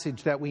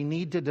passage that we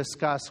need to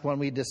discuss when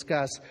we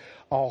discuss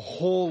a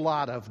whole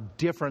lot of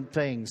different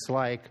things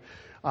like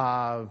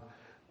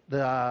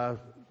the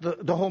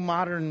whole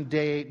modern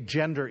day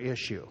gender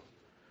issue.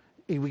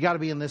 We got to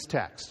be in this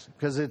text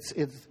because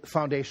it's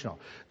foundational.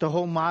 The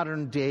whole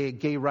modern day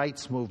gay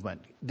rights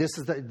movement. This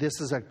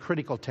is a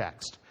critical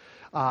text.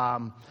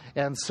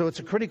 And so it's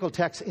a critical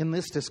text in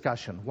this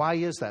discussion. Why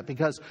is that?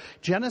 Because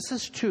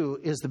Genesis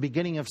 2 is the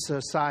beginning of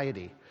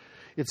society.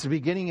 It's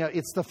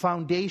the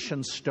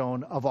foundation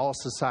stone of all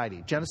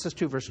society. Genesis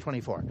 2, verse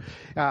 24.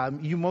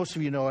 Most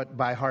of you know it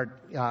by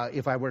heart.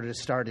 If I were to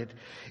start it,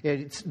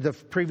 it's the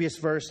previous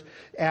verse.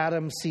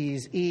 Adam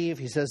sees Eve.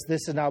 He says,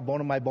 "This is now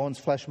bone of my bones,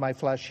 flesh of my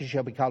flesh. She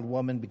shall be called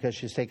woman because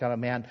she's taken on a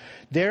man.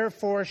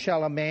 Therefore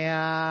shall a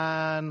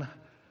man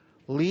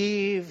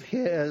leave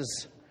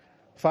his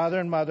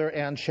father and mother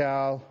and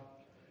shall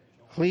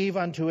cleave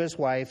unto his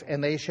wife,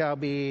 and they shall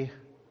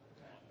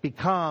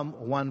become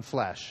one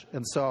flesh."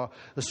 And so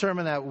the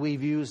sermon that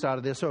we've used out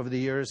of this over the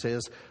years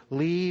is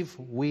leave,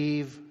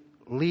 weave,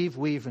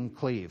 and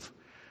cleave.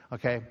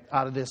 okay,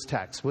 out of this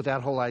text, with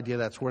that whole idea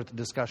that's worth a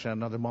discussion at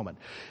another moment.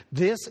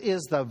 This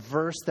is the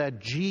verse that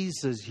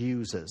Jesus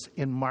uses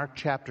in Mark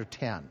chapter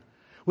 10,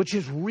 which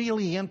is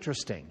really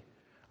interesting,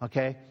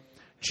 okay?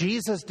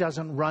 Jesus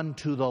doesn't run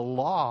to the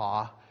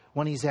law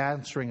when he's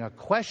answering a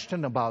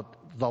question about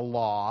the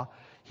law.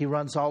 He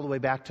runs all the way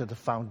back to the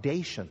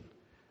foundation,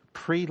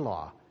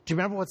 pre-law. Do you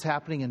remember what's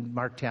happening in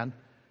Mark 10?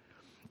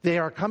 They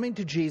are coming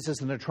to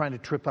Jesus and they're trying to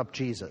trip up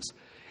Jesus.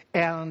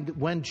 And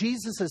when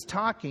Jesus is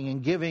talking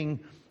and giving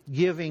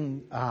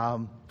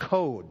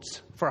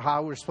codes for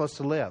how we're supposed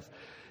to live,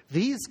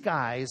 these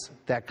guys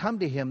that come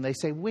to him, they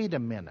say, wait a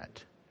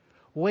minute.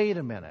 Why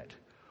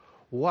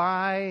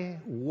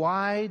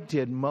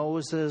did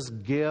Moses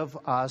give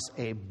us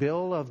a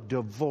bill of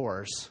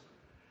divorce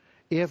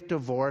if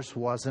divorce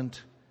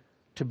wasn't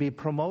to be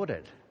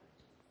promoted?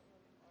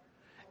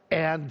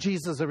 And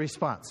Jesus'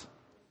 response,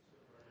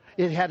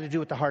 it had to do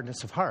with the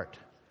hardness of heart.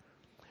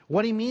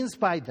 What he means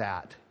by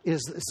that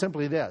is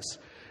simply this.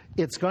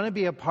 It's going to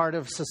be a part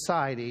of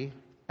society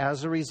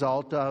as a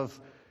result of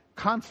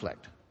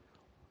conflict,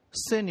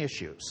 sin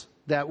issues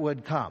that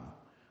would come,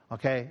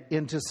 okay,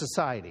 into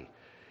society.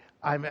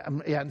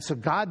 And so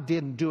God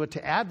didn't do it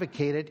to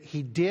advocate it.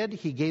 He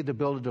gave the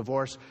bill of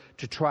divorce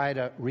to try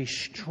to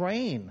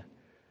restrain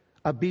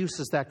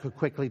abuses that could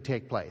quickly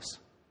take place.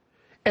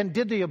 And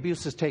did the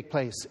abuses take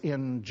place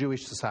in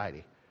Jewish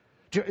society?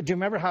 Do you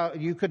remember how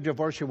you could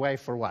divorce your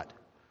wife for what?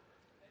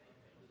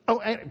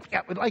 Oh,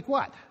 like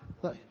what?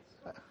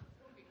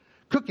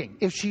 Cooking.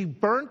 If she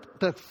burnt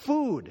the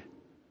food,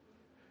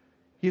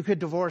 you could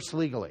divorce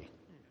legally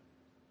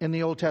in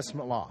the Old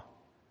Testament law.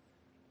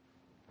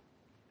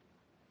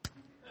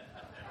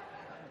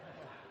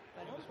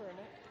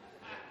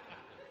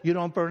 You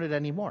don't burn it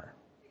anymore.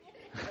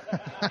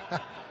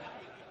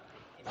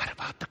 What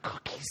about the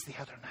cookies the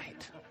other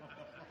night?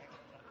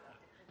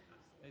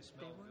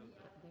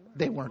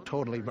 They weren't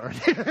totally burned.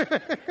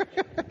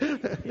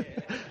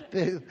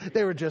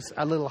 They were just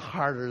a little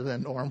harder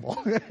than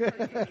normal.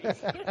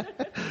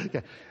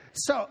 Okay.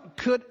 So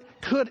could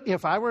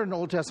if I were an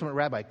Old Testament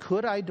rabbi,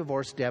 could I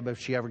divorce Deb if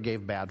she ever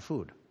gave bad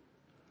food?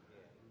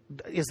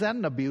 Is that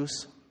an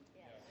abuse?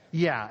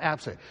 Yeah,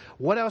 absolutely.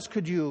 What else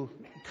could you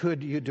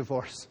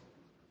divorce?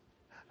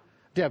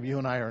 Deb, you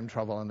and I are in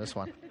trouble on this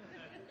one.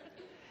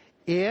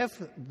 If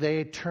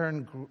they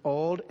turned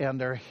old and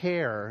their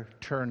hair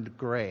turned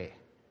gray,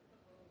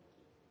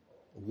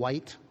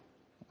 white,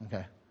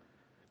 okay,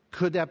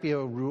 could that be a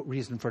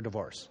reason for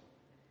divorce?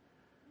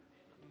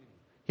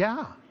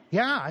 Yeah.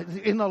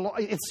 In the law,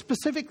 it's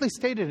specifically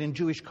stated in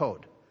Jewish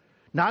code,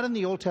 not in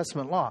the Old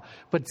Testament law,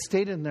 but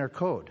stated in their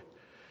code.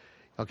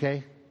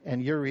 Okay.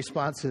 And your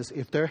response is,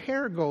 if their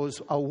hair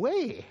goes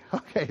away,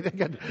 okay,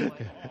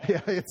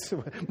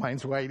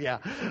 mine's white, yeah,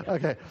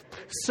 okay.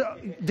 So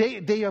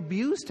they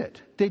abused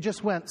it. They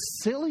just went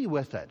silly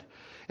with it.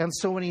 And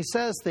so when he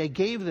says they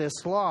gave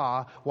this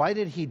law, why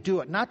did he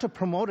do it? Not to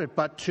promote it,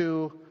 but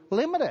to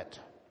limit it.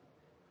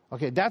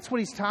 Okay, that's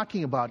what he's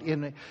talking about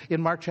in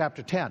Mark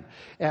chapter 10.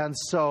 And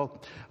so,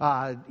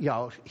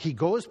 he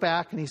goes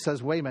back and he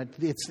says, wait a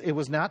minute, it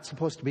was not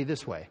supposed to be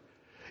this way.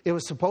 It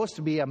was supposed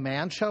to be a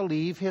man shall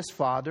leave his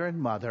father and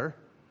mother,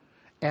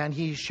 and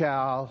he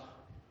shall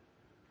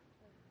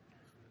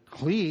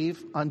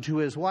cleave unto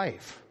his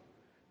wife.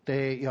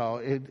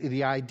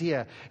 The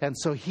idea. And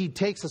so he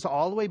takes us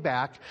all the way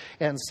back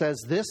and says,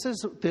 this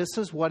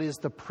is what is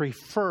the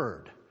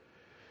preferred,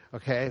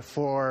 okay,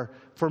 for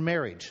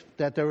marriage,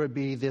 that there would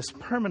be this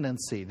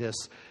permanency,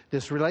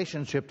 this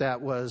relationship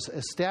that was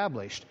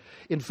established.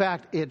 In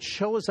fact, it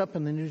shows up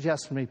in the New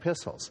Testament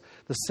epistles.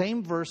 The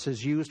same verse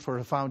is used for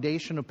a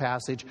foundational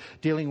passage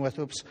dealing with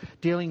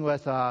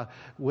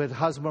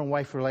husband and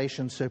wife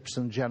relationships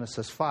in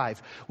Genesis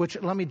 5,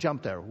 which, let me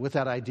jump there with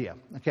that idea,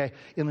 okay?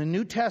 In the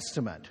New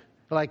Testament,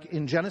 like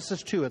in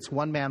Genesis 2, it's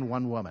one man,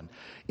 one woman.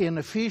 In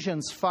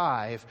Ephesians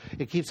 5,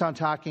 it keeps on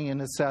talking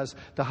and it says,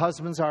 the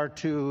husbands are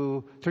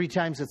to, 3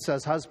 times it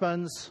says,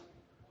 husbands,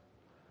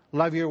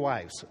 love your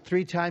wives.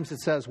 3 times it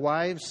says,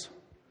 wives,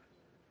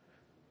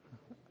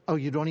 oh,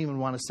 you don't even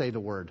want to say the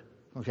word,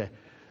 okay.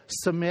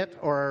 Submit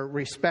or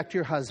respect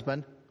your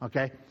husband,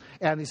 okay.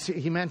 And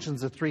he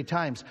mentions it 3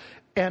 times.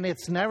 And it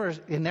never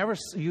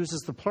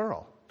uses the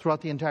plural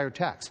throughout the entire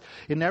text.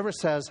 It never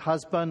says,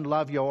 husband,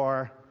 love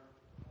your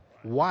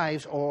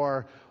wives,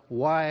 or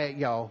why,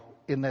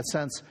 in that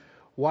sense,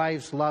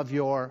 wives love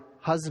your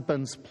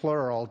husbands,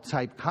 plural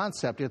type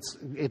concept.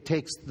 It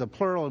takes the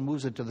plural and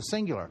moves it to the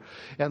singular.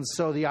 And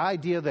so the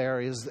idea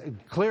there is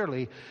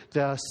clearly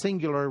the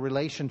singular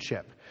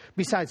relationship.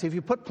 Besides, if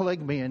you put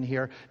polygamy in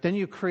here, then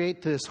you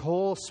create this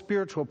whole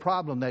spiritual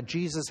problem that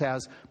Jesus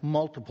has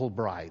multiple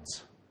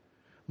brides,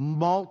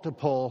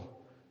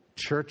 multiple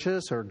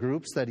churches or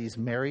groups that he's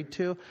married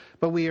to,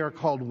 but we are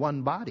called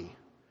one body.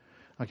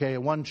 Okay,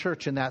 one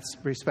church in that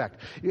respect.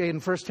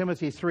 In 1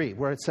 Timothy 3,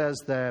 where it says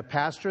the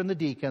pastor and the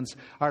deacons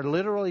are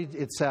literally,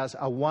 it says,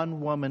 a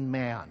one-woman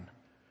man.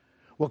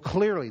 Well,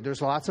 clearly, there's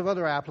lots of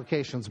other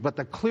applications, but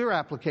the clear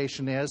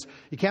application is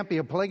you can't be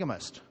a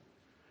polygamist.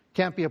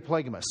 Can't be a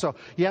polygamist. So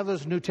you have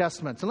those New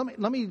Testaments. And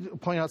let me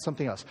point out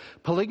something else.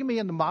 Polygamy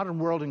in the modern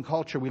world and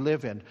culture we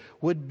live in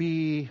would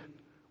be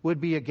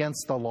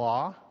against the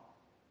law,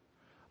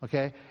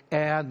 okay,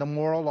 and the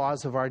moral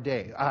laws of our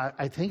day.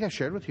 I think I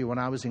shared with you when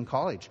I was in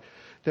college.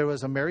 There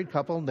was a married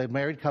couple. The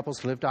married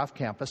couples lived off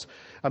campus.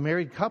 A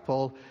married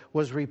couple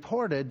was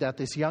reported that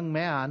this young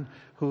man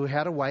who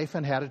had a wife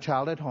and had a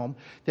child at home,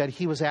 that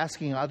he was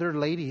asking other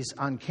ladies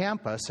on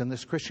campus in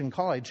this Christian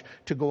college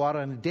to go out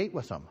on a date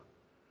with them.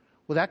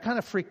 Well, that kind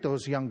of freaked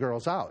those young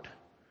girls out,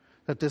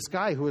 that this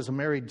guy who was a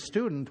married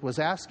student was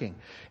asking.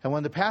 And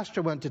when the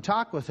pastor went to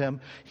talk with him,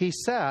 he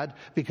said,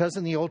 because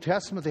in the Old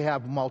Testament they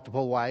have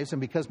multiple wives,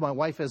 and because my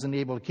wife isn't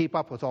able to keep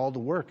up with all the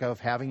work of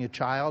having a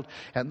child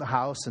and the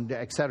house and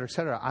et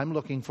cetera, I'm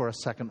looking for a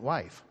second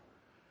wife.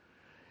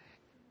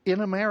 In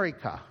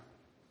America,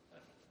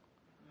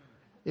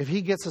 if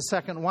he gets a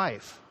second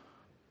wife,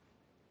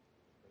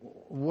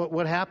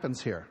 what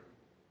happens here?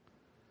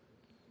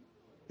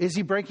 Is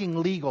he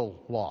breaking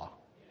legal law?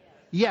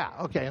 Yeah,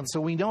 okay. And so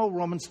we know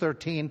Romans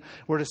 13,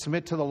 we're to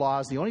submit to the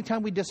laws. The only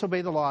time we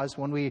disobey the law is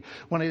when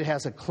it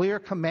has a clear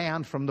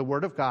command from the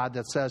Word of God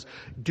that says,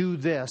 do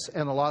this,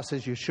 and the law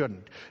says you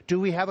shouldn't. Do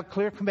we have a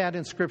clear command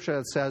in Scripture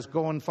that says,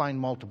 go and find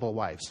multiple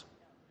wives?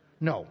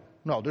 No,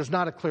 there's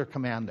not a clear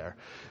command there.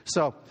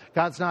 So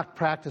God's not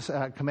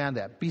command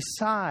that.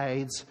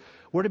 Besides,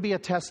 we're to be a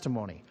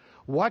testimony.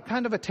 What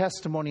kind of a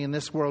testimony in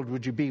this world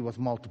would you be with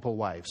multiple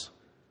wives?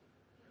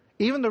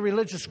 Even the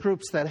religious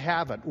groups that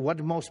have it, what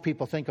do most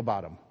people think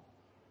about them?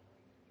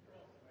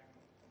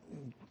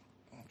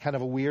 Kind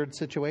of a weird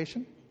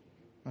situation?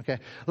 Okay.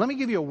 Let me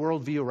give you a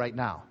worldview right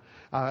now.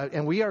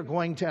 And we are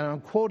going to, and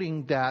I'm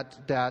quoting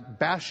that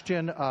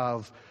bastion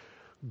of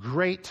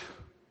great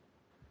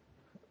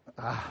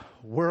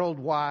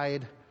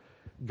worldwide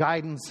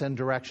guidance and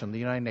direction, the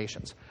United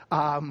Nations.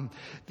 The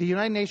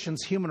United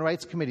Nations Human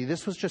Rights Committee,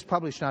 this was just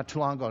published not too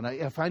long ago, and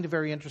I find it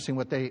very interesting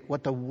what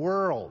the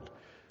world,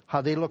 how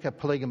they look at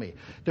polygamy.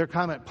 Their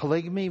comment,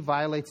 polygamy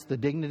violates the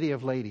dignity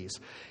of ladies.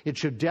 It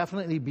should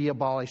definitely be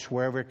abolished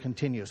wherever it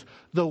continues.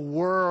 The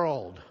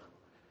world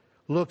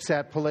looks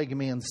at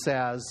polygamy and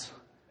says,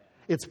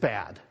 it's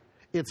bad.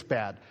 It's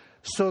bad.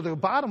 So the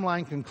bottom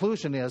line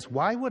conclusion is,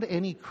 why would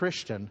any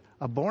Christian,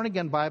 a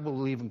born-again,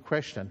 Bible-believing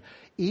Christian,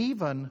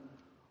 even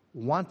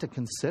want to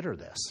consider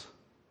this?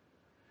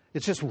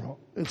 It's just wrong.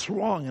 It's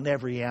wrong in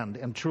every end,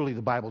 and truly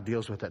the Bible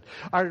deals with it.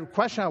 Our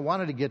question I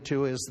wanted to get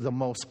to is the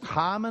most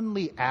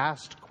commonly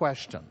asked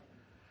question.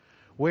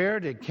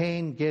 Where did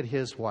Cain get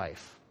his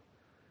wife?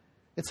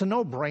 It's a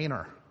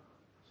no-brainer.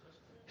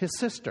 His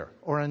sister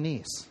or a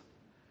niece.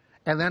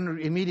 And then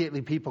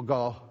immediately people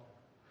go,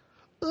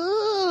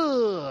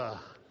 ugh.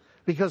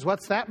 Because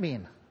what's that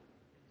mean?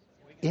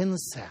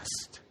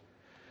 Incest.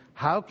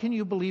 How can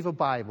you believe a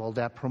Bible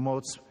that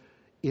promotes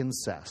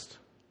incest?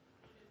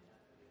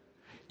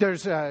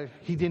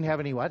 He didn't have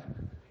any what?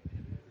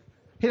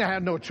 He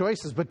had no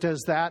choices, but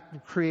does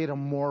that create a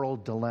moral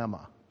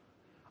dilemma?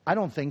 I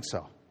don't think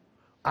so.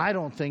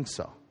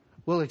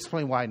 We'll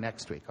explain why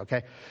next week,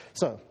 okay?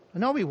 So,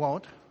 no, we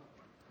won't.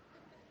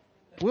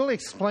 We'll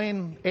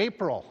explain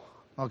April,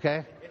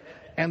 okay?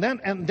 And then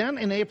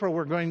in April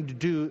we're going to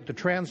do the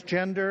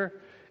transgender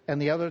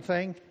and the other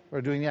thing.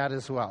 We're doing that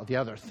as well, the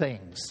other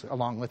things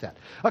along with that.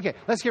 Okay,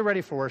 let's get ready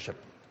for worship.